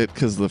just hit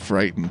because the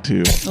frightened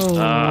too. Oh.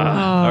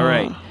 All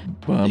right.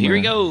 Bummer. Here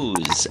he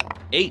goes.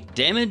 8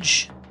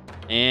 damage.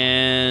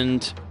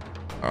 And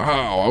Oh,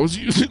 I was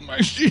using my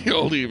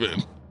shield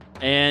even.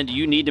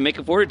 you need to make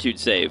a fortitude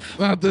save.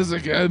 Not this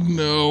again.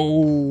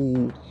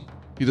 No.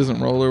 He doesn't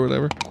roll or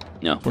whatever.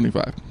 No,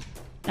 25.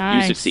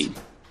 Nice. you succeed.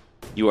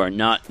 You are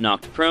not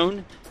knocked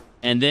prone.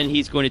 And then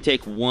he's going to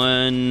take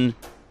one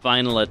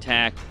final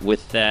attack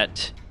with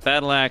that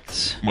battle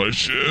axe. My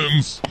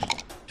shins.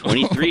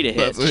 23 to hit.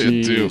 That's a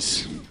hit too.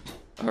 Jeez.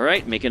 All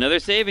right, make another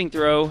saving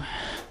throw.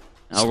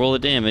 I'll roll the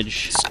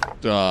damage.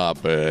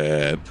 Stop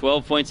it.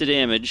 12 points of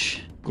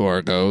damage.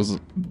 Korgo's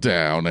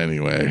down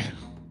anyway.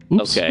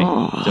 Oops. Okay,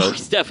 so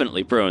he's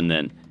definitely prone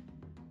then.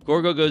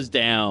 Korgo goes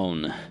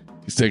down.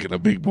 He's taking a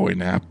big boy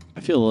nap. I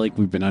feel like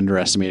we've been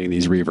underestimating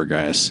these Reaver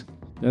guys.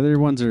 The other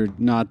ones are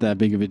not that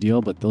big of a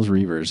deal, but those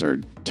Reavers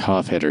are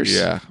tough hitters.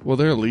 Yeah. Well,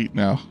 they're elite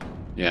now.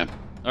 Yeah.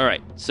 All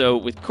right, so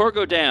with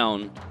Korgo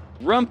down,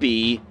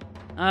 Rumpy's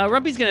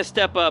going to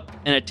step up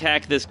and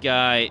attack this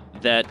guy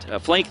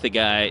flank the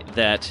guy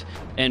that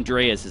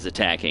Andreas is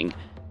attacking.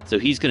 So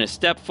he's going to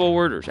step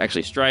forward, or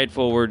actually stride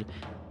forward,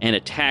 and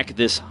attack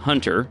this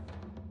hunter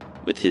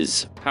with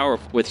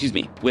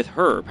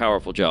her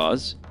powerful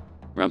jaws.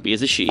 Rumpy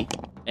is a she.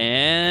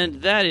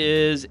 And that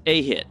is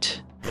a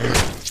hit.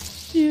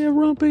 Yeah,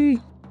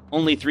 Rumpy.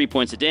 Only 3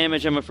 points of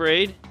damage, I'm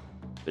afraid.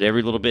 But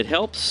every little bit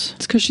helps.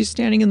 It's because she's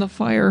standing in the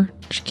fire.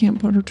 She can't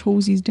put her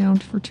toesies down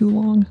for too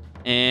long.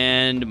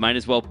 And might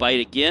as well bite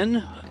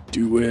again.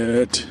 Do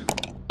it.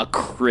 A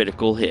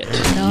critical hit.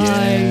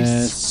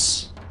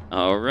 Yes.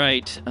 All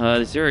right.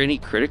 Is there any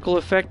critical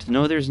effect?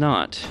 No, there's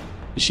not.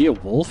 Is she a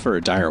wolf or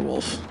a dire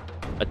wolf?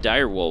 A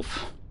dire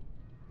wolf.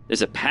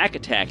 There's a pack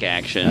attack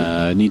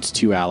action. Needs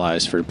 2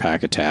 allies for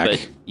pack attack.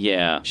 But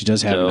yeah. She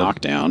does have so-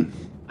 knockdown.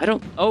 I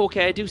don't... Oh,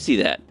 okay, I do see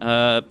that.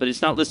 But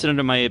it's not listed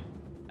under my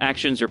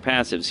actions or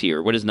passives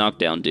here. What does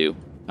knockdown do?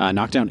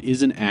 Knockdown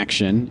is an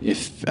action.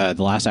 If the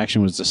last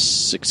action was a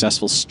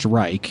successful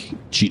strike,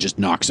 she just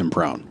knocks him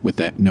prone with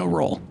that no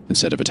roll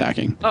instead of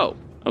attacking. Oh,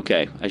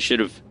 okay. I should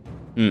have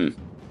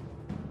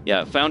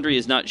Yeah, Foundry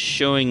is not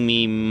showing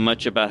me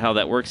much about how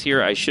that works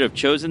here. I should have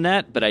chosen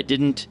that, but I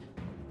didn't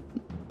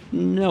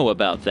know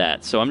about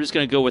that. So I'm just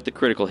going to go with the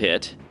critical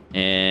hit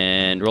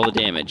and roll the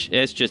damage.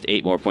 It's just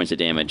 8 more points of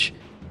damage.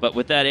 But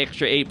with that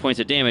extra 8 points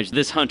of damage,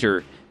 this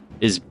hunter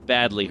is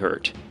badly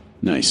hurt.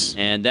 Nice.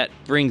 And that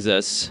brings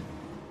us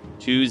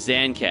to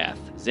Zancath.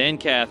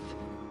 Zancath,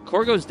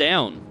 Korgo's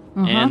down,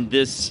 and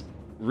this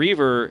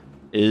Reaver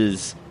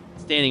is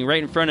standing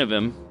right in front of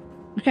him.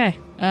 Okay,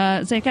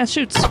 Zancath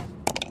shoots.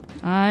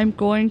 I'm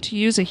going to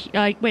use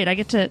wait, I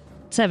get to...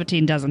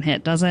 17 doesn't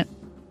hit, does it?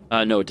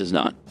 No, it does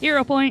not.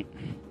 Hero point.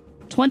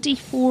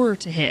 24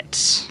 to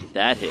hit.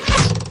 That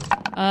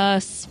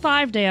hits.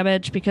 5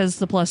 damage because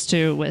the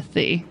 +2 with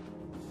the...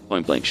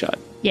 Point blank shot.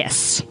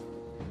 Yes.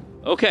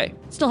 Okay.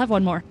 Still have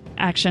one more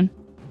action.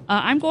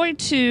 I'm going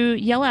to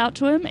yell out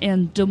to him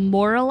and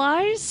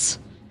demoralize.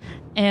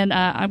 And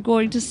I'm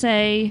going to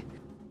say,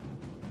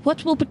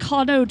 what will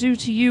Picano do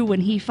to you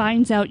when he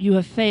finds out you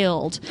have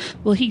failed?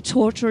 Will he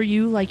torture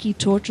you like he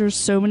tortures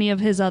so many of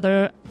his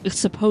other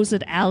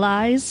supposed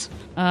allies?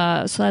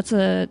 So that's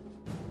a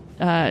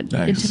Nice.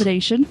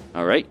 intimidation.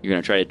 All right. You're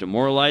going to try to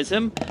demoralize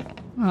him.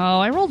 Oh,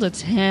 I rolled a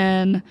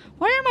 10.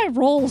 Why are my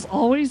rolls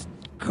always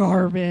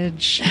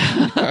garbage?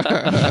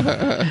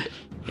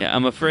 Yeah,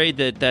 I'm afraid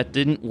that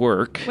didn't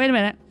work. Wait a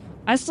minute.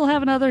 I still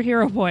have another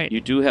hero point.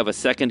 You do have a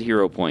second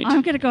hero point.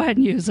 I'm going to go ahead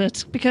and use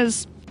it,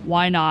 because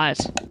why not?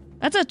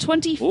 That's a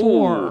 24.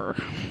 Ooh,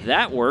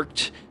 that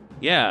worked.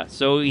 Yeah,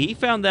 so he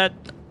found that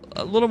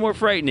a little more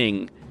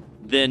frightening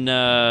than,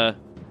 I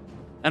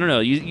don't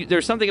know,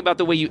 there's something about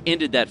the way you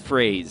ended that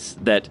phrase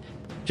that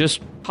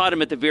just caught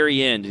him at the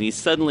very end, and he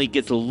suddenly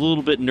gets a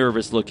little bit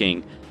nervous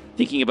looking,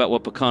 thinking about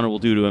what Picano will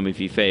do to him if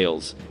he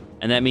fails.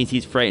 And that means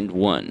he's frightened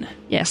 1.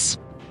 Yes.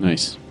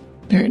 Nice.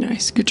 Very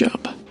nice. Good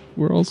job.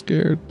 We're all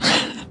scared.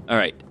 All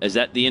right, is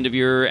that the end of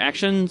your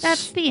actions?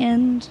 That's the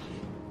end.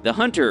 The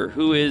hunter,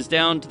 who is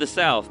down to the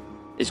south,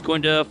 is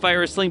going to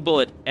fire a sling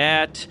bullet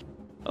at,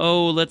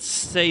 let's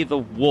say the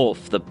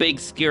wolf, the big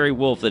scary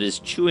wolf that is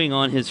chewing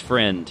on his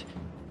friend.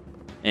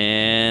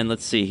 And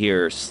let's see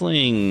here,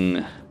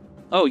 sling.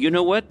 Oh, you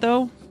know what,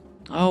 though?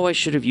 Oh, I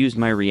should have used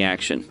my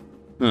reaction.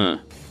 And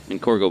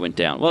Korgo went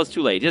down. Well, it's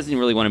too late. He doesn't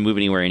really want to move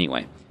anywhere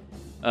anyway.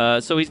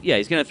 So he's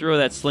going to throw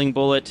that sling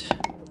bullet.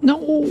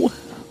 No.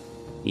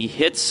 He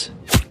hits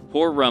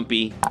poor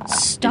Rumpy.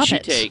 Stop and she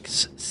it.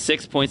 takes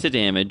 6 points of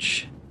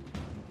damage.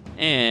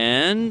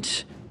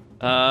 And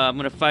I'm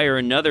going to fire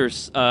another...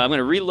 I'm going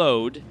to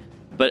reload.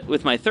 But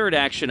with my third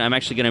action, I'm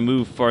actually going to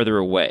move farther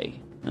away.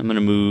 I'm going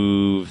to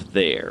move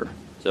there.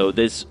 So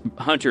this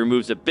hunter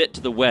moves a bit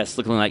to the west,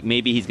 looking like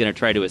maybe he's going to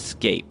try to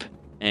escape.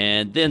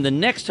 And then the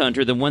next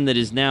hunter, the one that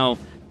is now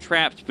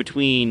trapped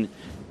between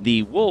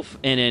the wolf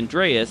and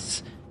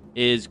Andreas,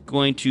 is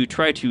going to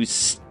try to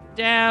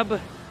stab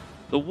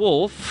the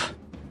wolf.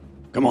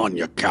 Come on,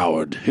 you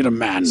coward. Hit a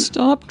man.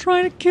 Stop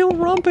trying to kill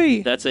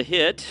Rumpy. That's a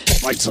hit.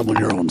 Fight someone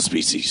your own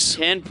species.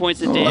 10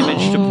 points of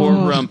damage to poor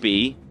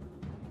Rumpy.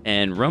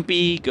 And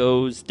Rumpy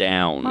goes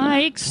down.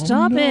 Mike,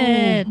 stop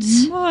it.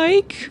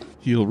 Mike.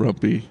 Heal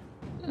Rumpy.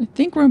 I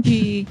think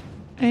Rumpy...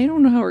 I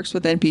don't know how it works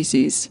with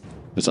NPCs.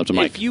 It's up to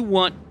Mike. If you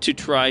want to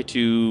try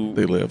to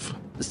They live.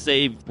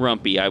 save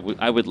Rumpy,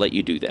 I would let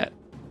you do that.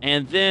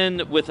 And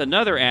then with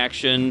another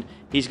action,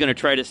 he's going to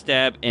try to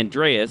stab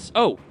Andreas.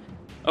 Oh,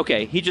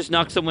 okay. He just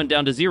knocked someone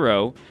down to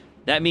 0.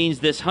 That means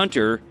this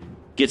hunter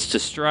gets to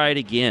stride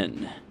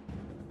again.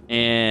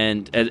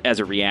 And as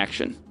a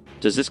reaction.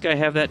 Does this guy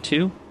have that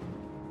too?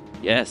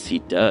 Yes, he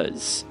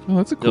does. Oh,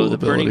 that's a cool So the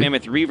ability. Burning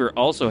Mammoth Reaver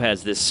also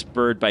has this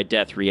spurred by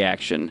death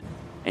reaction.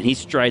 And he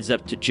strides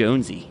up to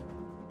Jonesy.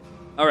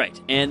 All right.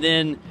 And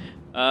then,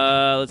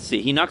 let's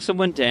see. He knocks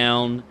someone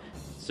down.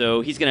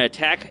 So he's going to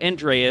attack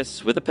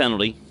Andreas with a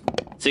penalty.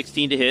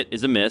 16 to hit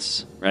is a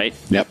miss, right?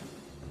 Yep.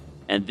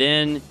 And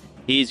then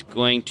he's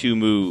going to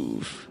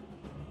move.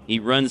 He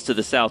runs to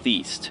the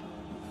southeast.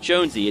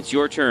 Jonesy, it's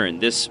your turn.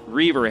 This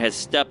Reaver has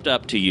stepped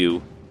up to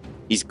you.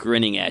 He's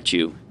grinning at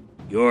you.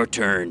 Your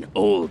turn,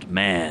 old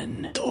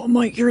man. Oh,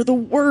 Mike, you're the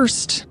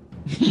worst.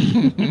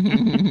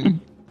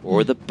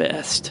 Or the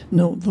best.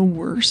 No, the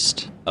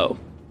worst. Oh,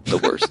 the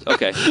worst.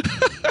 Okay.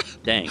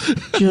 Dang.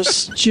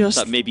 Just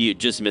Thought maybe you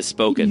just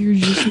misspoken. you're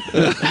just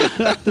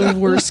the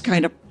worst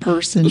kind of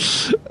person.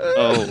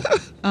 Oh.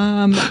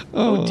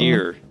 Oh,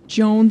 dear.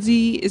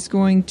 Jonesy is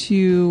going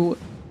to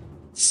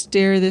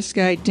stare this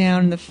guy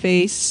down in the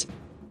face.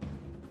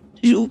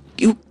 You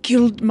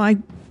killed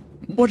one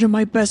of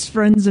my best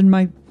friends and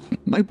my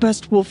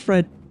best wolf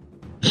friend.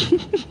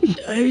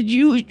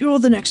 You're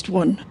the next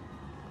one.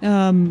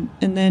 And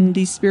then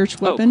the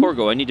spiritual weapon. Oh,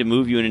 Korgo, I need to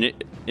move you in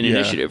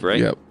initiative,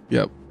 right?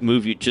 Yep.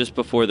 Move you just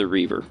before the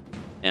Reaver.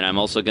 And I'm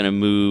also going to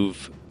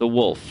move the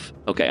wolf.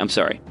 Okay, I'm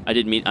sorry. I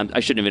didn't mean... I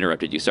shouldn't have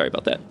interrupted you. Sorry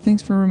about that.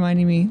 Thanks for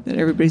reminding me that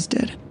everybody's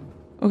dead.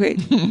 Okay.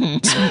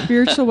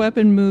 Spiritual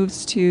weapon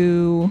moves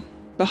to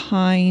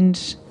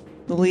behind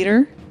the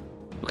leader.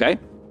 Okay?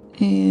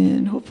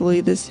 And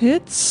hopefully this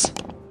hits.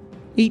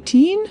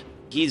 18?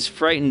 He's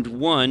frightened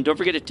 1. Don't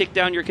forget to tick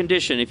down your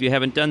condition if you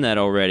haven't done that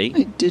already.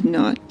 I did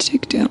not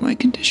tick down my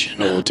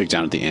condition. Oh, we'll tick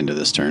down at the end of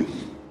this turn.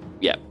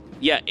 Yeah.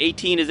 Yeah,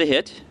 18 is a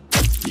hit.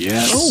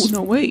 Yes. Oh,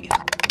 no, wait.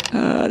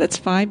 That's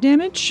 5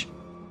 damage?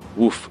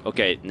 Oof.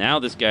 Okay, now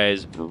this guy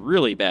is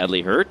really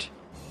badly hurt.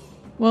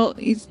 Well,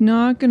 he's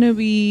not going to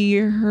be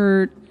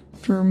hurt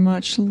for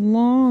much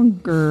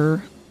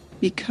longer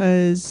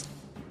because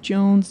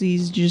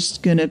Jonesy's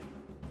just going to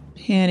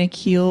panic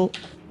heal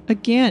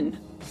again.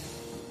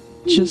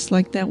 Just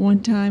like that one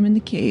time in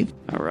the cave.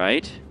 All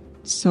right.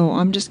 So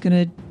I'm just going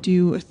to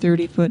do a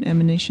 30-foot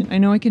emanation. I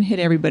know I can hit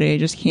everybody, I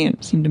just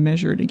can't seem to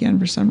measure it again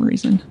for some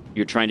reason.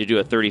 You're trying to do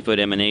a 30-foot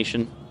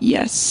emanation?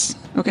 Yes.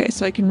 Okay,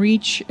 so I can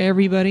reach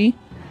everybody.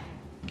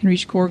 I can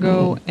reach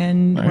Corgo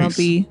and nice.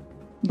 Rumpy.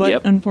 But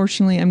Yep.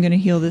 unfortunately, I'm going to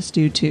heal this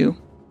dude too.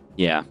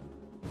 Yeah.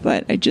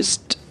 But I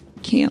just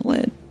can't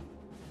let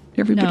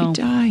everybody No.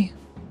 die.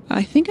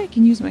 I think I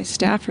can use my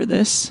staff for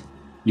this.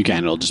 You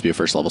can. It'll just be a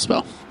first level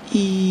spell.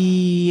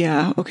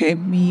 Yeah, okay,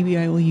 maybe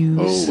I will use...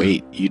 Oh,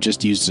 wait. You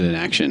just used an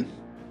action.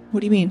 What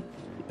do you mean?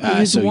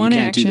 I used So one you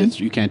can't action.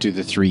 you can't do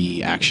the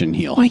 3 action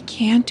heal. Oh, I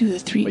can't do the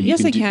 3. But you Yes,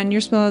 can I do- can.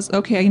 Your spell is...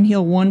 Okay, I can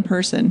heal one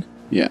person.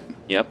 Yeah.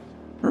 Yep.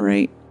 All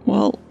right,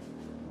 well,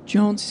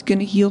 Jones is going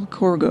to heal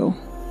Corgo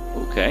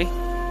Okay.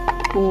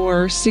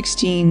 for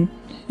 16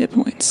 hit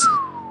points.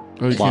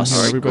 Oh, you can't Plus,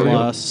 heal everybody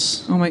else?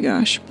 plus, Oh my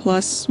gosh.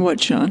 Plus what,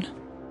 Sean?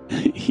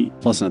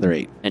 plus another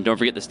 8. And don't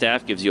forget the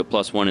staff gives you a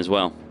 +1 as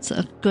well. It's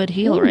a good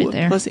heal Ooh, right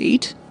there. Plus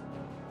 8.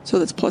 So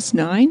that's plus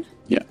 9.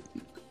 Yeah.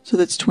 So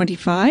that's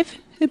 25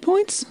 hit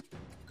points.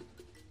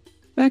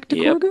 Back to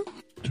Yep.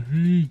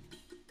 Corgo.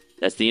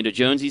 That's the end of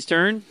Jonesy's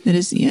turn. That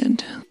is the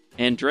end.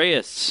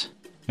 Andreas.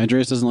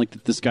 Andreas doesn't like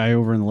that this guy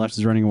over on the left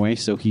is running away,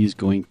 so he's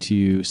going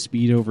to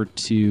speed over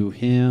to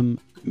him,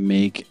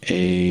 make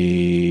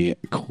a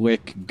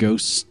quick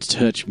ghost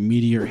touch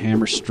meteor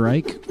hammer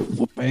strike.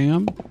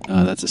 Whoop-bam.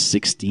 That's a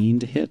 16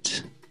 to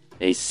hit.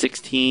 A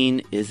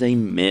 16 is a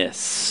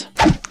miss.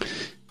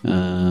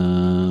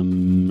 Oh,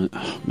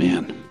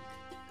 man.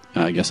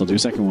 I guess I'll do a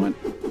second one.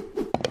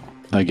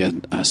 I get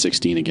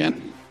 16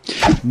 again.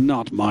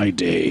 Not my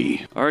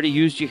day. Already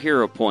used your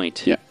hero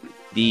point. Yeah.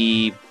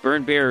 The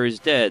burn bearer is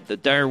dead. The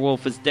dire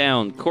wolf is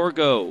down.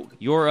 Corgo,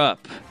 you're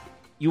up.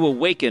 You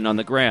awaken on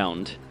the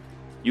ground.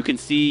 You can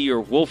see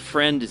your wolf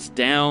friend is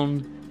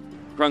down.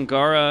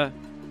 Krungara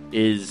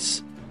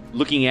is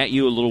looking at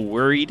you a little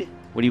worried.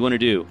 What do you want to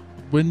do?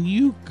 When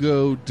you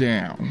go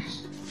down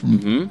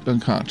from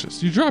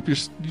unconscious, you drop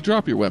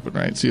your weapon,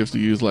 right? So you have to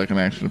use like an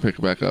action to pick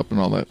it back up and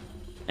all that.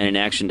 And an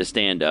action to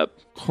stand up.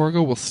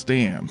 Corgo will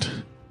stand.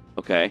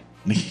 Okay.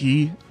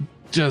 He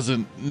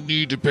doesn't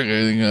need to pick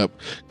anything up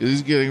because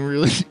he's getting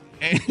really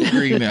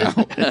angry now.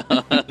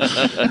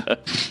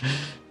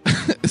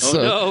 Oh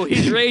no,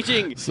 he's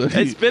raging. it's When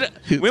was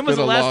been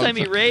the a last long time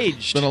he ti- raged?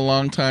 It's been a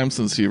long time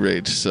since he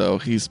raged, so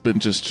he's been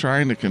just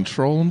trying to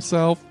control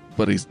himself,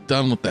 but he's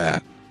done with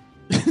that.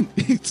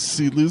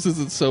 He loses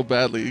it so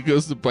badly. He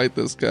goes to bite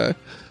this guy.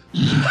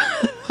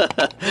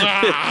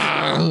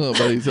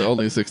 But he's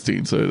only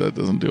 16, so that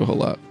doesn't do a whole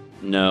lot.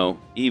 No,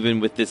 even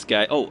with this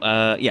guy.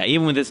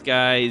 Even with this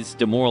guy's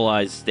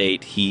demoralized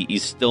state,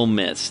 he's still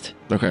missed.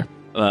 Okay.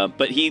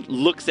 But he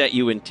looks at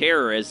you in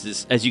terror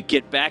as you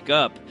get back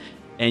up,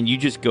 and you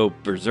just go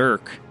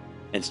berserk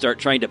and start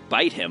trying to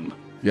bite him.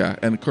 Yeah,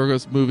 and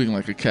Corgo's moving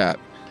like a cat,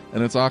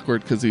 and it's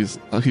awkward because he's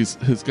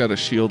got a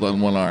shield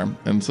on one arm,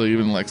 and so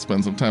even like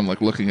spend some time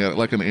like looking at it,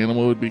 like an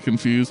animal would be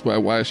confused by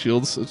why a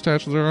shield's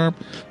attached to their arm.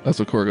 That's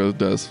what Corgo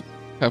does.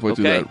 Halfway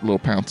through Okay. that little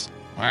pounce.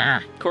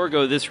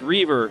 Corgo, this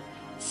reaver,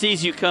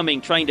 sees you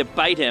coming, trying to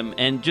bite him,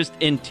 and just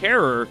in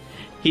terror,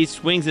 he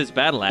swings his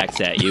battle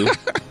axe at you,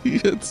 He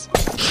hits.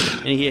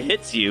 and he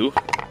hits you.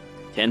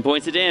 10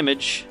 points of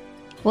damage.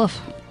 Woof.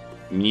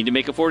 You need to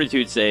make a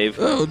fortitude save.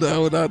 Oh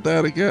no, not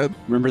that again.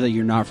 Remember that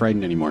you're not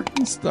frightened anymore.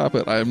 Stop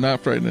it. I am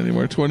not frightened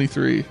anymore.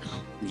 23.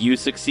 You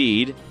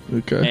succeed.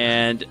 Okay.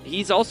 And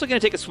he's also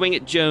going to take a swing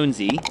at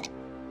Jonesy.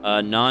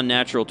 A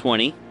non-natural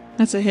 20.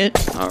 That's a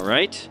hit. All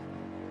right.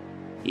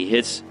 He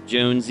hits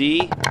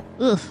Jonesy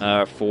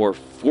Ugh. for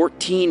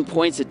 14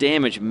 points of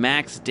damage,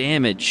 max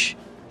damage.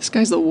 This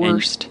guy's the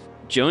worst.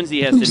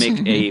 Jonesy has to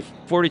make a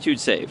fortitude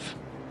save.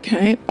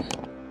 Okay.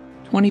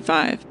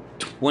 25.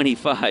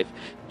 25.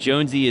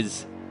 Jonesy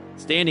is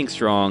standing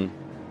strong,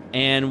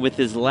 and with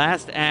his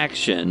last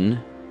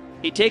action,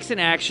 he takes an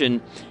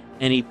action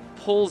and he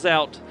pulls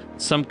out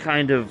some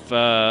kind of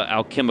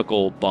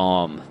alchemical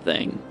bomb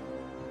thing.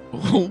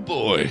 Oh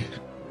boy.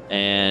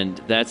 And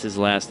that's his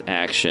last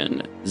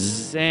action.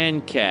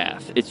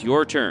 Zancath, it's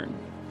your turn.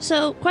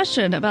 So,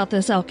 question about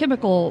this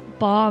alchemical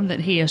bomb that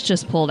he has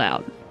just pulled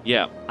out.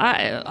 Yeah.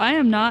 I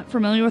am not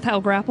familiar with how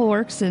grapple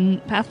works in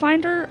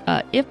Pathfinder.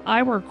 If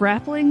I were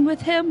grappling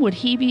with him, would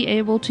he be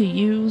able to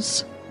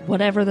use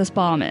whatever this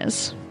bomb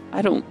is?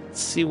 I don't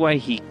see why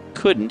he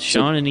couldn't.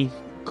 Sean, any...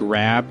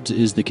 Grabbed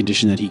is the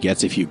condition that he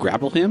gets if you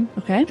grapple him.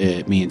 Okay.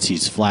 It means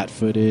he's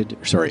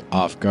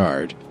off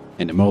guard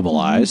and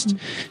immobilized.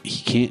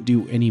 He can't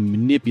do any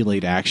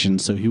manipulate action,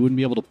 so he wouldn't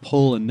be able to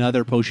pull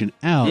another potion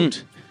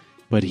out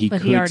But he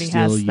But could he already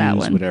still has use that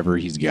one. whatever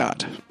he's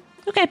got.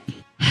 Okay.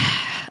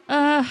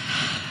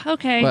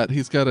 Okay. But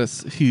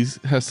he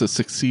has to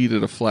succeed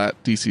at a flat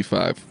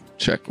DC5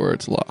 check or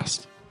it's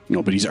lost.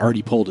 No, but he's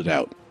already pulled it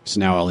out. So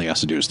now all he has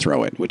to do is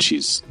throw it, which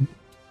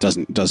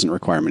doesn't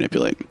require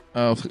manipulate.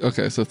 Oh,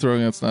 okay. So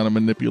throwing it's not a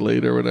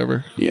manipulate or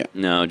whatever. Yeah.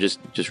 No, just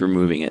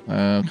removing it.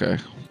 Okay.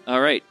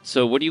 All right.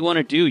 So what do you want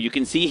to do? You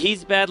can see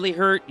he's badly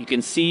hurt. You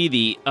can see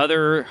the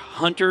other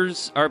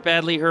hunters are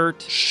badly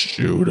hurt.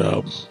 Shoot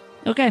him.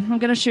 Okay, I'm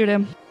going to shoot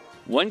him.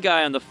 One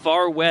guy on the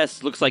far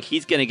west looks like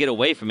he's going to get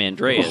away from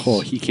Andreas.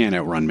 Oh, he can't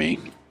outrun me.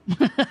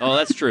 Oh,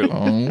 that's true.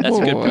 Oh, That's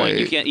a good boy. point.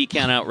 He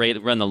can't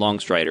outrun the long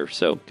strider,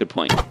 so good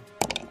point.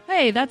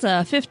 Hey, that's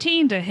a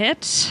 15 to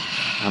hit.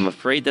 I'm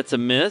afraid that's a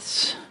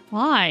miss.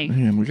 Why?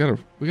 Man, we gotta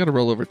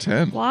roll over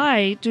 10.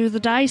 Why do the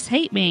dice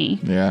hate me?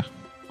 Yeah.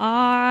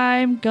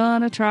 I'm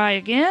gonna try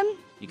again.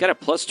 You got a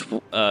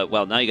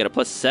now you got a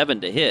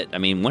 +7 to hit. I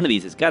mean, one of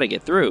these has got to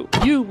get through.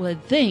 You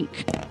would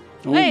think.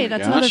 Oh Hey, my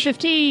that's gosh. another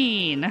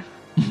 15.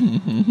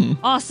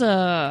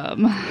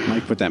 Awesome.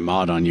 Mike put that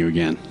mod on you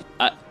again.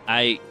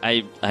 I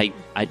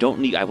don't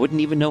need. I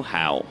wouldn't even know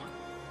how.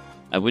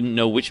 I wouldn't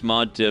know which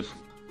mod to.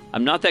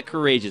 I'm not that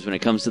courageous when it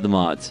comes to the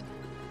mods.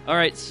 All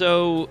right,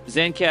 so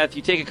Zancath,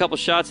 you take a couple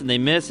shots and they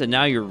miss, and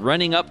now you're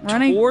running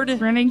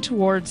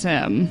towards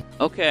him.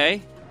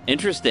 Okay,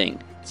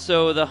 interesting.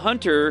 So the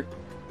hunter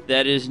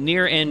that is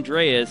near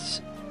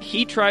Andreas,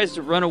 he tries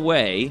to run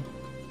away,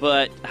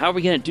 but how are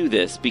we going to do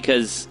this?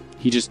 Because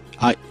He can't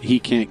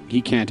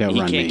outrun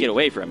me. he can't get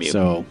away from you.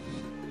 So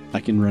I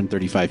can run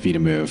 35 feet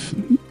of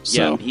move.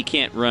 So Yeah, he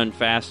can't run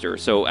faster.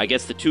 So I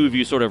guess the two of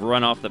you sort of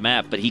run off the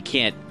map, but he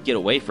can't get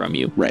away from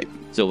you. right.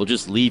 So we'll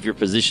just leave your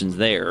positions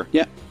there.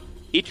 Yeah.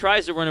 He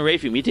tries to run away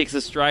from you. He takes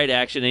a stride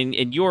action,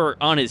 and you're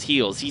on his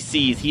heels. He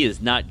sees he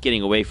is not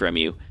getting away from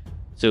you.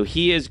 So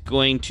he is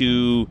going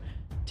to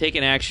take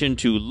an action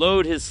to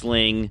load his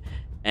sling,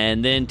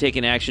 and then take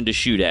an action to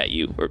shoot at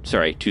you. Or,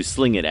 sorry, to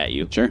sling it at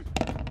you. Sure.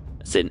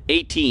 That's an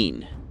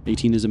 18.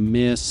 18 is a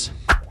miss.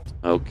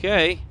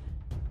 Okay.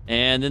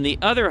 And then the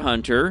other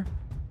hunter,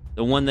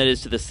 the one that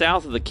is to the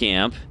south of the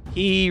camp,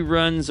 he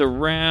runs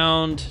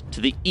around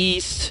to the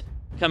east,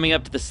 coming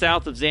up to the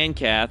south of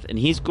Zancath, and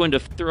he's going to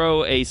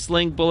throw a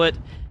sling bullet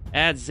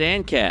at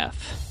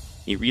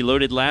Zancath. He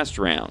reloaded last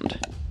round.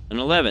 An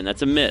 11,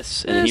 that's a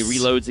miss. And then he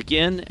Miss. reloads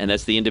again, and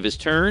that's the end of his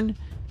turn.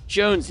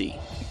 Jonesy.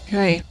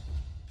 Okay.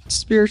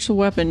 Spiritual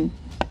weapon.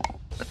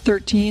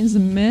 13's a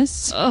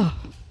miss. Ugh.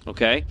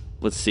 Okay,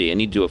 let's see. I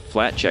need to do a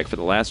flat check for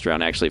the last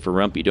round, actually, for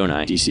Rumpy, don't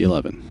I? DC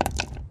 11.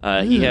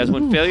 He has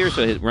one failure,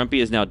 so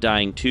Rumpy is now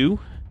dying 2.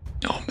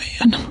 Oh,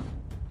 man.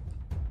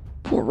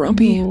 Poor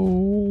Rumpy.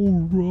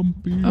 Oh,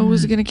 Rumpy. I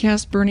was going to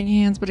cast Burning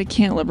Hands, but I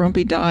can't let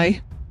Rumpy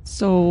die.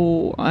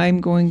 So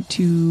I'm going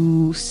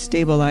to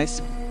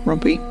stabilize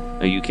Rumpy.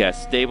 You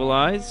cast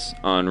Stabilize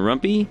on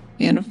Rumpy.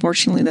 And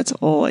unfortunately, that's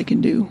all I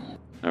can do.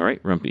 All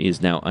right, Rumpy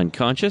is now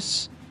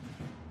unconscious.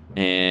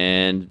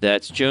 And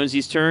that's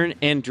Jonesy's turn.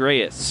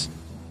 Andreas.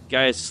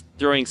 Guy is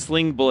throwing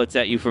sling bullets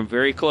at you from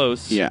very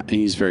close. Yeah, and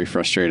he's very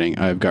frustrating.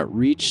 I've got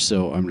reach,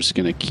 so I'm just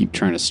going to keep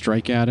trying to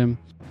strike at him.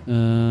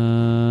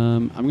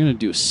 I'm going to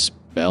do a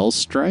spell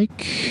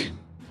strike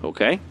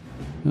Okay.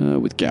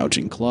 with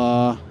Gouging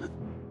Claw.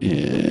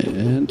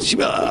 And...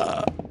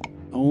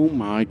 oh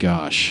my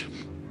gosh.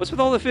 What's with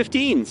all the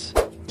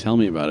 15s? Tell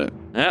me about it.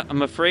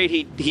 I'm afraid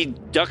he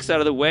ducks out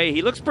of the way.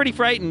 He looks pretty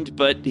frightened,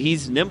 but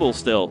he's nimble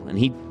still. And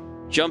he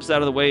jumps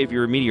out of the way of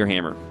your meteor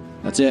hammer.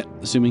 That's it.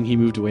 Assuming he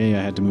moved away,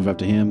 I had to move up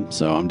to him,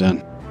 so I'm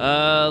done.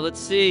 Let's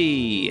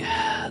see.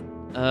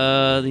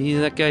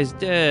 That guy's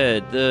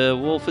dead. The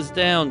wolf is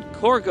down.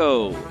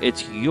 Corgo,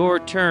 it's your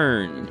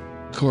turn.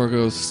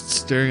 Corgo's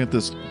staring at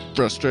this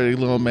frustrating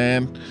little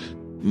man,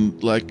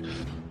 like,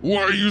 Why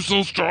are you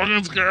so strong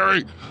and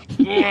scary?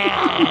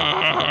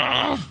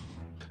 Ah!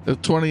 a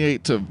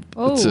 28 to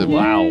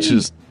wow.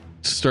 just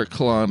start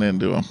clawing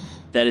into him.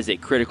 That is a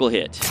critical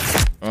hit.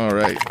 All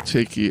right,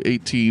 take you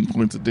 18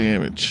 points of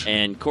damage.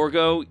 And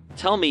Corgo,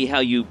 tell me how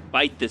you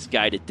bite this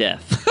guy to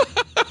death.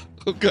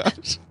 Oh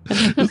gosh,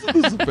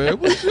 isn't this a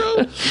family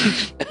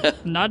show?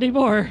 Not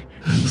anymore.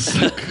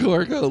 So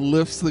Corgo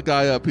lifts the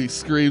guy up. He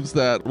screams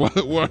that, Why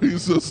are you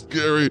so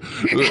scary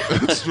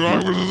and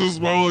strong versus a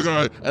smaller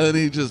guy? and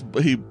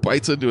then he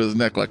bites into his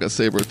neck like a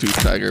saber-toothed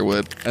tiger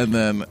would, and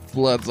then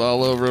blood's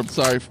all over him.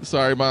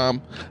 Sorry,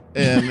 Mom.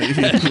 And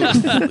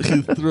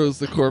he throws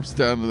the corpse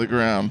down to the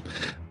ground,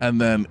 and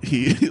then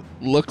he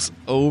looks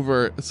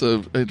over.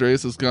 So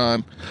Andreas is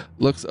gone.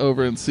 Looks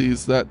over and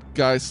sees that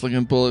guy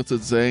slinging bullets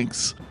at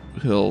Zanks.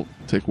 He'll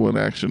take one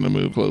action to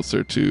move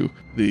closer to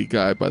the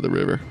guy by the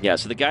river. Yeah,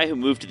 so the guy who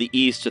moved to the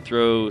east to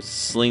throw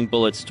sling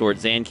bullets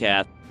towards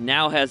Zancath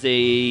now has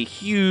a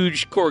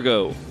huge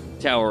Corgo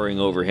towering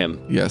over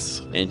him. Yes.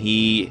 And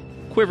he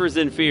quivers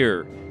in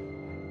fear.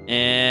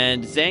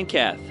 And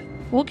Zancath.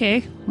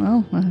 Okay,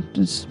 well, I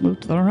just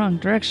moved the wrong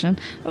direction.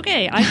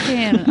 Okay, I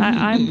can.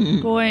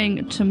 I'm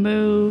going to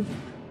move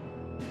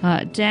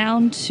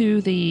down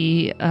to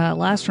the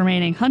last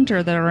remaining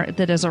hunter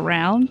that is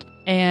around,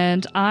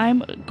 and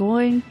I'm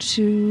going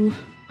to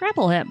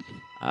grapple him.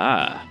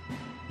 Ah,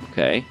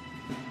 okay.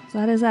 So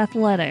that is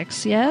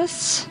athletics,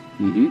 yes?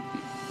 Mm-hmm.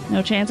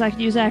 No chance I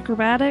could use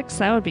acrobatics?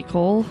 That would be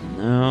cool.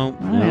 No,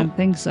 I don't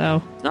think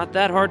so. It's not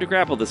that hard to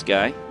grapple this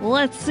guy.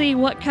 Let's see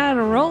what kind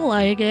of roll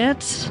I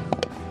get.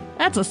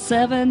 That's a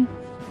 7.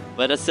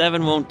 But a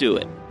 7 won't do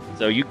it.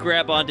 So you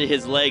grab onto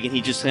his leg and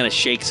he just kind of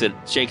shakes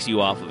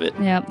you off of it.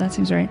 Yeah, that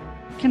seems right.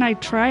 Can I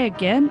try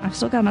again? I've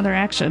still got another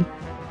action.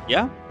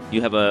 Yeah,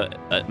 you have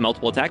a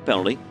multiple attack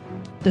penalty.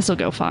 This'll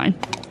go fine.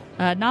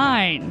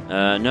 9.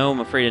 No, I'm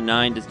afraid a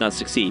 9 does not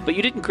succeed. But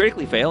you didn't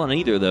critically fail on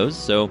either of those,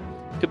 so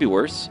could be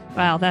worse.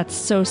 Wow, that's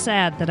so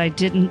sad that I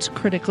didn't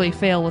critically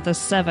fail with a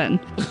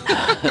 7.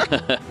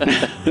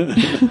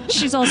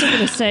 She's also going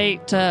to say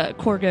to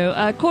Corgo,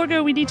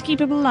 Corgo, we need to keep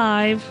him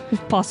alive,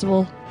 if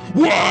possible.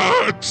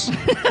 What?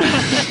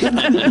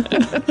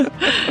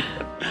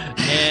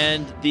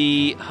 And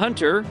the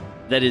hunter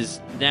that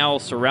is now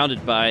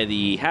surrounded by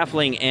the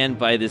halfling and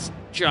by this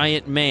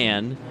giant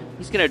man,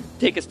 he's going to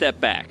take a step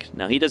back.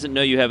 Now, he doesn't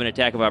know you have an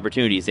attack of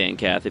opportunity,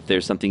 Zancath, if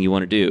there's something you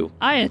want to do.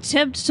 I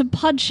attempt to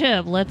punch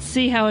him. Let's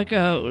see how it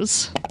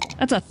goes.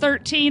 That's a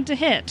 13 to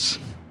hit.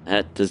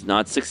 That does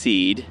not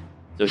succeed.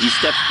 So he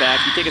steps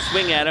back. You take a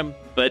swing at him,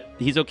 but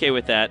he's okay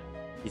with that.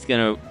 He's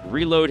going to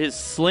reload his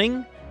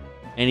sling,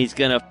 and he's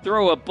going to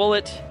throw a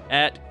bullet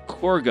at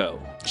Corgo.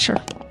 Sure.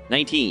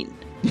 19.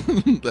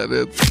 That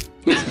is.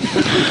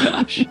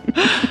 Gosh.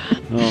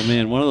 Oh,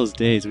 man, one of those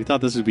days. We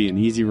thought this would be an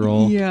easy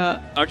roll.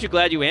 Yeah. Aren't you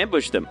glad you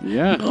ambushed him?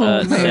 Yeah.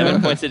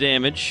 7 points of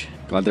damage.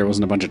 Glad there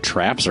wasn't a bunch of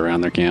traps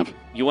around their camp.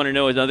 You want to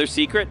know another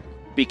secret?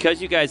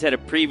 Because you guys had a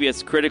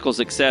previous critical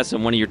success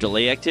on one of your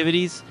delay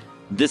activities,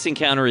 this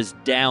encounter is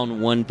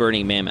down 1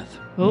 Burning Mammoth.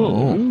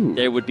 Oh.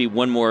 There would be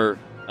one more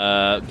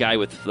guy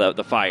with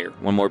the fire,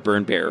 one more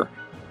burn bearer,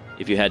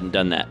 if you hadn't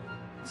done that.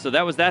 So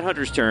that was that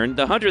hunter's turn.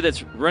 The hunter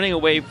that's running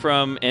away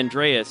from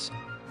Andreas,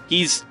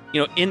 he's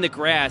in the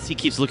grass. He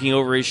keeps looking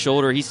over his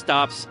shoulder. He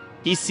stops.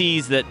 He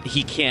sees that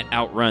he can't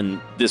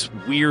outrun this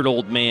weird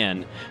old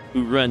man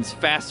who runs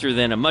faster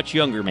than a much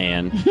younger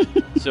man.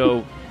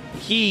 So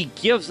he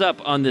gives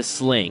up on this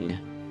sling,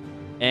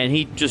 and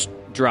he just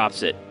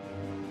drops it,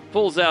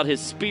 pulls out his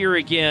spear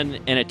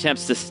again, and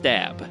attempts to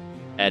stab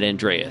at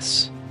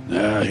Andreas.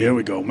 Here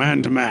we go,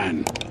 man to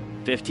man.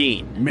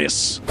 15.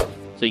 Miss.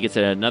 So he gets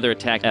another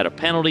attack at a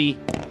penalty.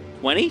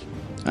 20?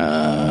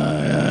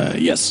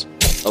 Yes.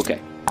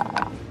 Okay.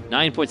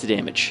 9 points of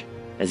damage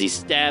as he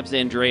stabs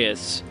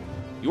Andreas.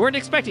 You weren't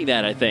expecting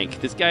that, I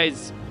think. This guy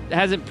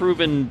hasn't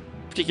proven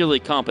particularly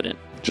competent.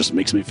 Just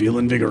makes me feel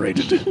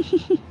invigorated.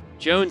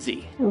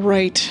 Jonesy.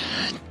 Right.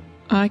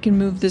 I can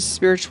move this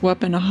spiritual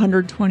weapon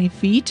 120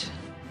 feet.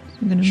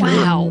 I'm going to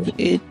move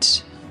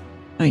it.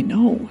 I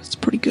know. It's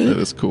pretty That good.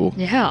 is cool.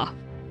 Yeah.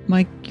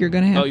 Mike, you're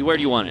going to have... Oh, where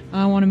do you want it?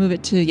 I want to move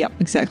it to,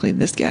 exactly,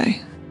 this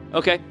guy.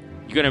 Okay.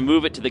 You're going to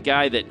move it to the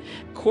guy that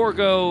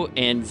Corgo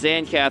and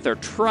Zancath are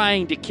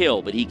trying to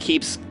kill, but he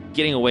keeps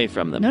getting away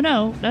from them.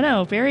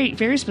 No. Very,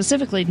 very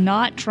specifically,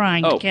 not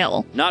trying to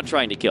kill. Not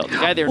trying to kill. The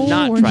guy they're we're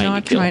not trying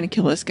not to kill. trying to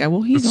kill this guy.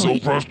 Well, he's It's so only,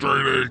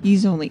 frustrating.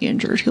 he's only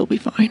injured. He'll be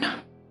fine.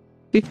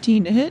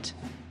 15 to hit.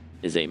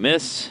 Is a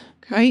miss.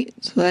 Okay,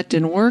 so that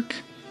didn't work.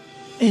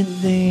 And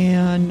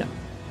then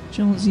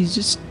Jonesy's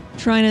just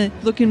trying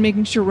to look and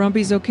making sure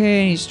Rumpy's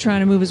okay, and he's trying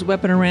to move his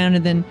weapon around,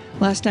 and then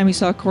last time he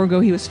saw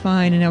Corgo, he was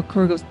fine, and now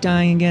Corgo's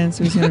dying again,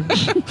 so he's going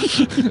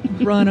to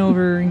run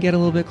over and get a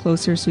little bit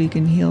closer so he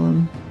can heal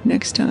him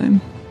next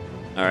time.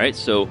 All right,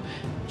 so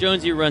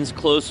Jonesy runs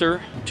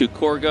closer to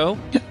Corgo.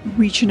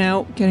 Reaching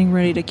out, getting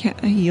ready to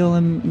heal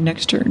him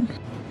next turn.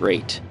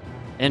 Great.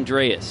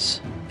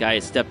 Andreas. Guy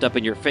has stepped up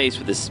in your face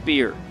with his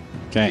spear.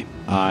 Okay.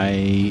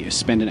 I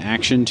spend an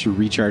action to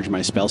recharge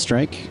my spell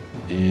strike,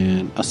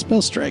 and a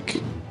spell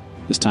strike.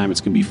 This time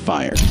it's going to be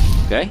fire.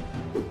 Okay.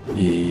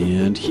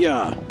 And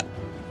yeah.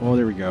 Oh,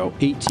 there we go.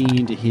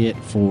 18 to hit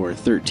for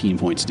 13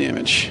 points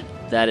damage.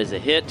 That is a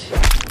hit.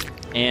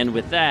 And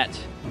with that,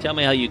 tell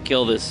me how you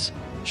kill this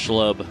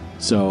schlub.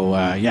 So,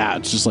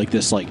 it's just like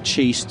this,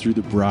 chase through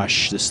the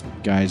brush. This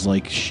guy's,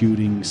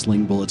 shooting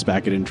sling bullets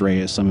back at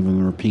Andreas. Some of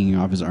them are pinging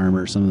off his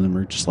armor. Some of them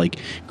are just,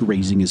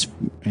 grazing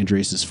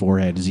Andreas'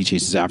 forehead as he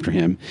chases after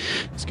him.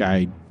 This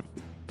guy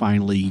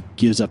finally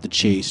gives up the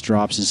chase,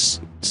 drops his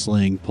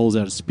sling, pulls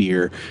out a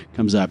spear,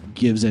 comes up,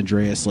 gives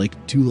Andreas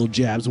 2 little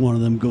jabs. One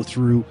of them go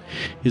through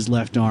his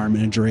left arm,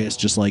 and Andreas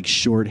just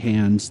short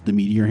hands the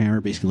meteor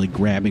hammer, basically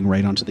grabbing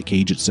right onto the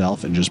cage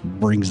itself, and just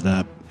brings it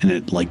up, and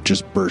it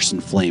just bursts in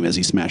flame as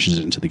he smashes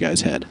it into the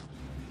guy's head.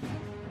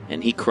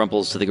 And he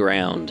crumples to the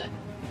ground.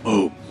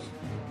 Oh,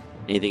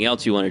 Anything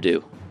else you want to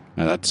do?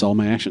 that's all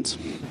my actions.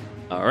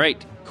 All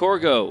right,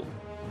 Corgo.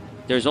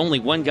 There's only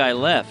one guy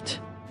left.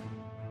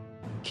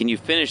 Can you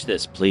finish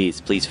this,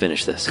 please? Please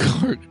finish this.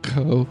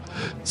 Corgo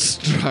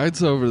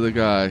strides over the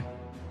guy.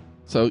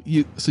 So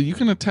you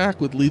can attack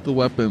with lethal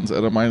weapons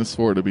at a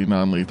 -4 to be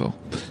non-lethal.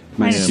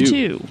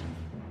 -2.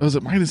 Oh, is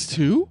it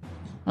 -2?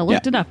 I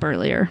looked it up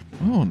earlier.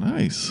 Oh,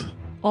 nice.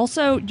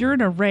 Also, you're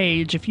in a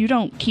rage. If you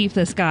don't keep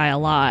this guy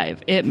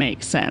alive, it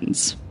makes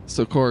sense.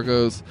 So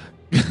Corgo's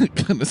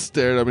gonna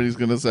stare at him and he's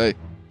gonna say,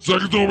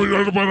 Second told me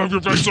not to bite off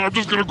your face, so I'm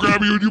just gonna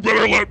grab you and you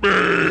better let me.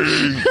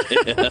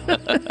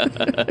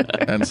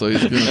 and so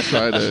he's gonna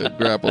try to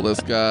grapple this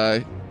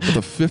guy with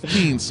a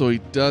 15, so he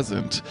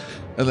doesn't.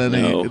 And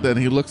then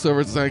he looks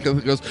over at Zankath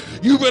and goes,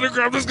 you better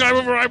grab this guy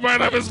before I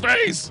bite off his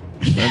face.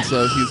 And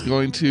so he's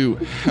going to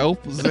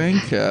help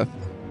Zankath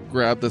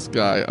grab this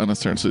guy on his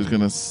turn. So he's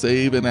going to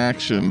save an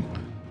action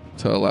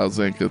to allow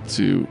Zankath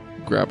to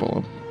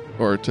grapple him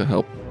or to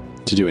help.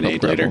 To do an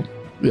aid grapple later? him.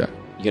 Yeah.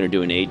 You're going to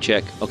do an aid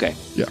check? Okay.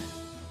 Yeah.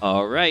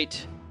 All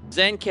right.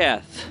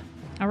 Zankath.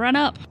 I run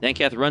up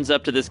Zankath runs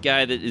up to this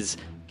guy that is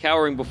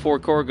cowering before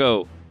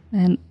Corgo.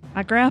 and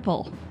I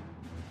grapple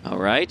All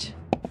right.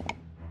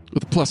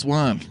 With a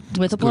 +1.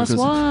 with a +1.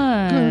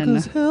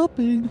 Corgo's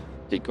helping.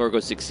 Did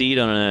Corgo succeed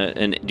on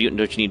don't you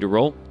need to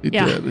roll? He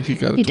Yeah, did. He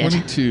got a he did.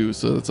 22,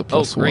 so that's a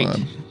Oh, +1. great.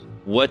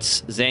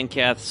 What's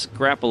Zankath's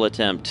grapple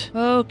attempt?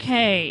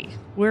 Okay,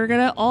 we're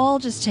gonna all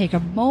just take a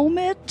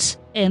moment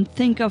and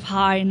think of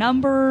high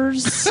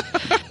numbers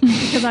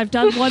because I've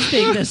done one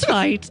thing this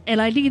fight, and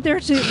I need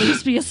there to at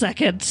least be a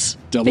second.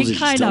 Think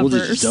high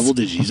numbers. double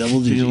digits.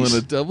 Feeling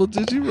a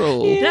double-digit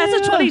roll.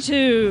 That's a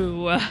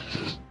 22. A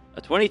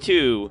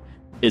 22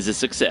 is a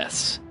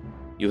success.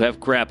 You have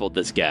grappled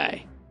this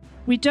guy.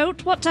 We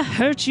don't want to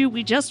hurt you,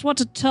 we just want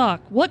to talk.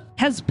 What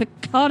has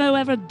Picano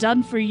ever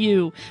done for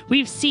you?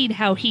 We've seen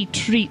how he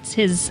treats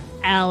his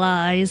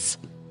allies.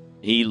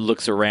 He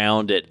looks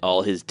around at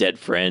all his dead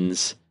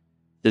friends.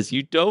 Says,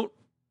 you don't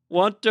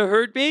want to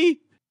hurt me?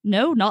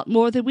 No, not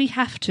more than we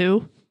have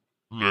to.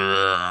 And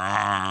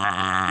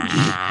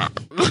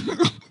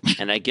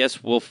I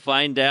guess we'll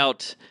find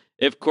out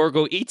if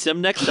Corgo eats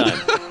him next time.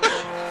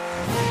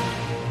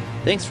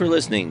 Thanks for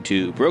listening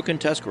to Broken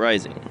Tusk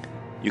Rising.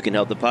 You can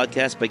help the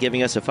podcast by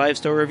giving us a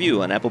 5-star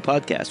review on Apple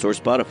Podcasts or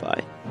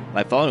Spotify,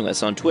 by following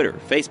us on Twitter,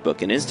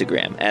 Facebook, and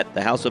Instagram at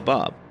The House of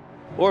Bob,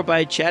 or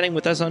by chatting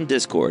with us on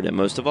Discord, and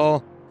most of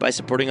all, by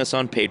supporting us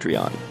on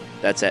Patreon.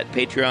 That's at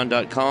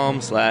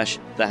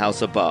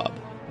patreon.com/thehouseofbob.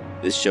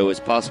 This show is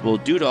possible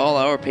due to all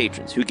our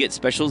patrons who get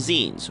special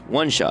zines,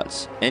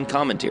 one-shots, and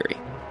commentary.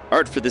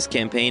 Art for this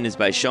campaign is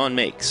by Sean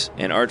Makes,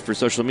 and art for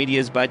social media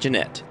is by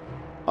Jeanette.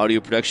 Audio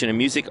production and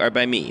music are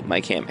by me,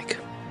 Mike Hammock.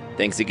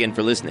 Thanks again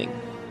for listening,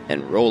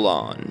 and roll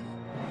on.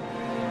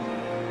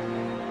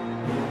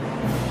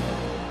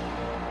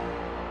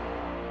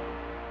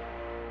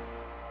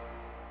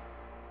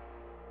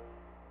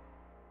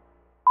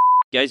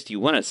 Guys, do you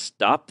want to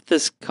stop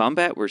this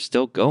combat? We're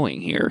still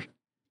going here.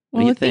 What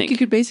Well, do you I think you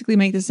could basically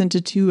make this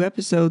into 2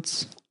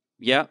 episodes.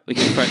 Yeah, we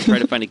can try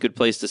to find a good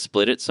place to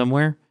split it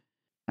somewhere.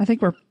 I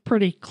think we're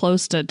pretty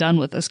close to done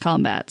with this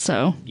combat,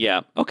 so.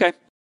 Yeah, okay.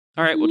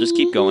 All right, we'll just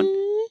keep going.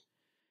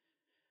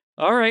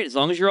 All right, as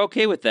long as you're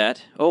okay with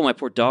that. Oh, my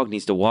poor dog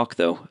needs to walk,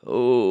 though.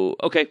 Oh,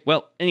 okay.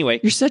 Well, anyway.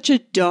 You're such a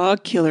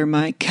dog killer,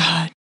 my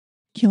God.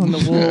 Killing the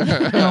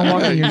wolf. Now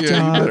walking your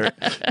dog.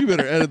 You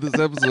better edit this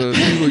episode.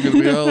 People are going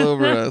to be all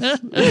over us.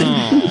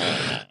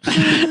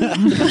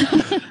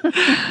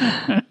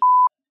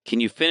 Can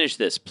you finish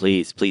this,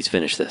 please? Please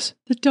finish this.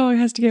 The dog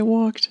has to get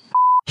walked.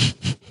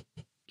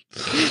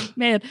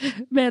 Man,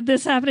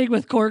 this happening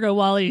with Corgo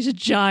while he's a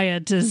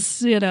giant is,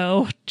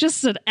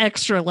 just an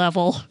extra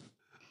level.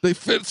 They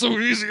fit so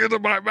easy into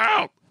my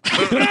mouth.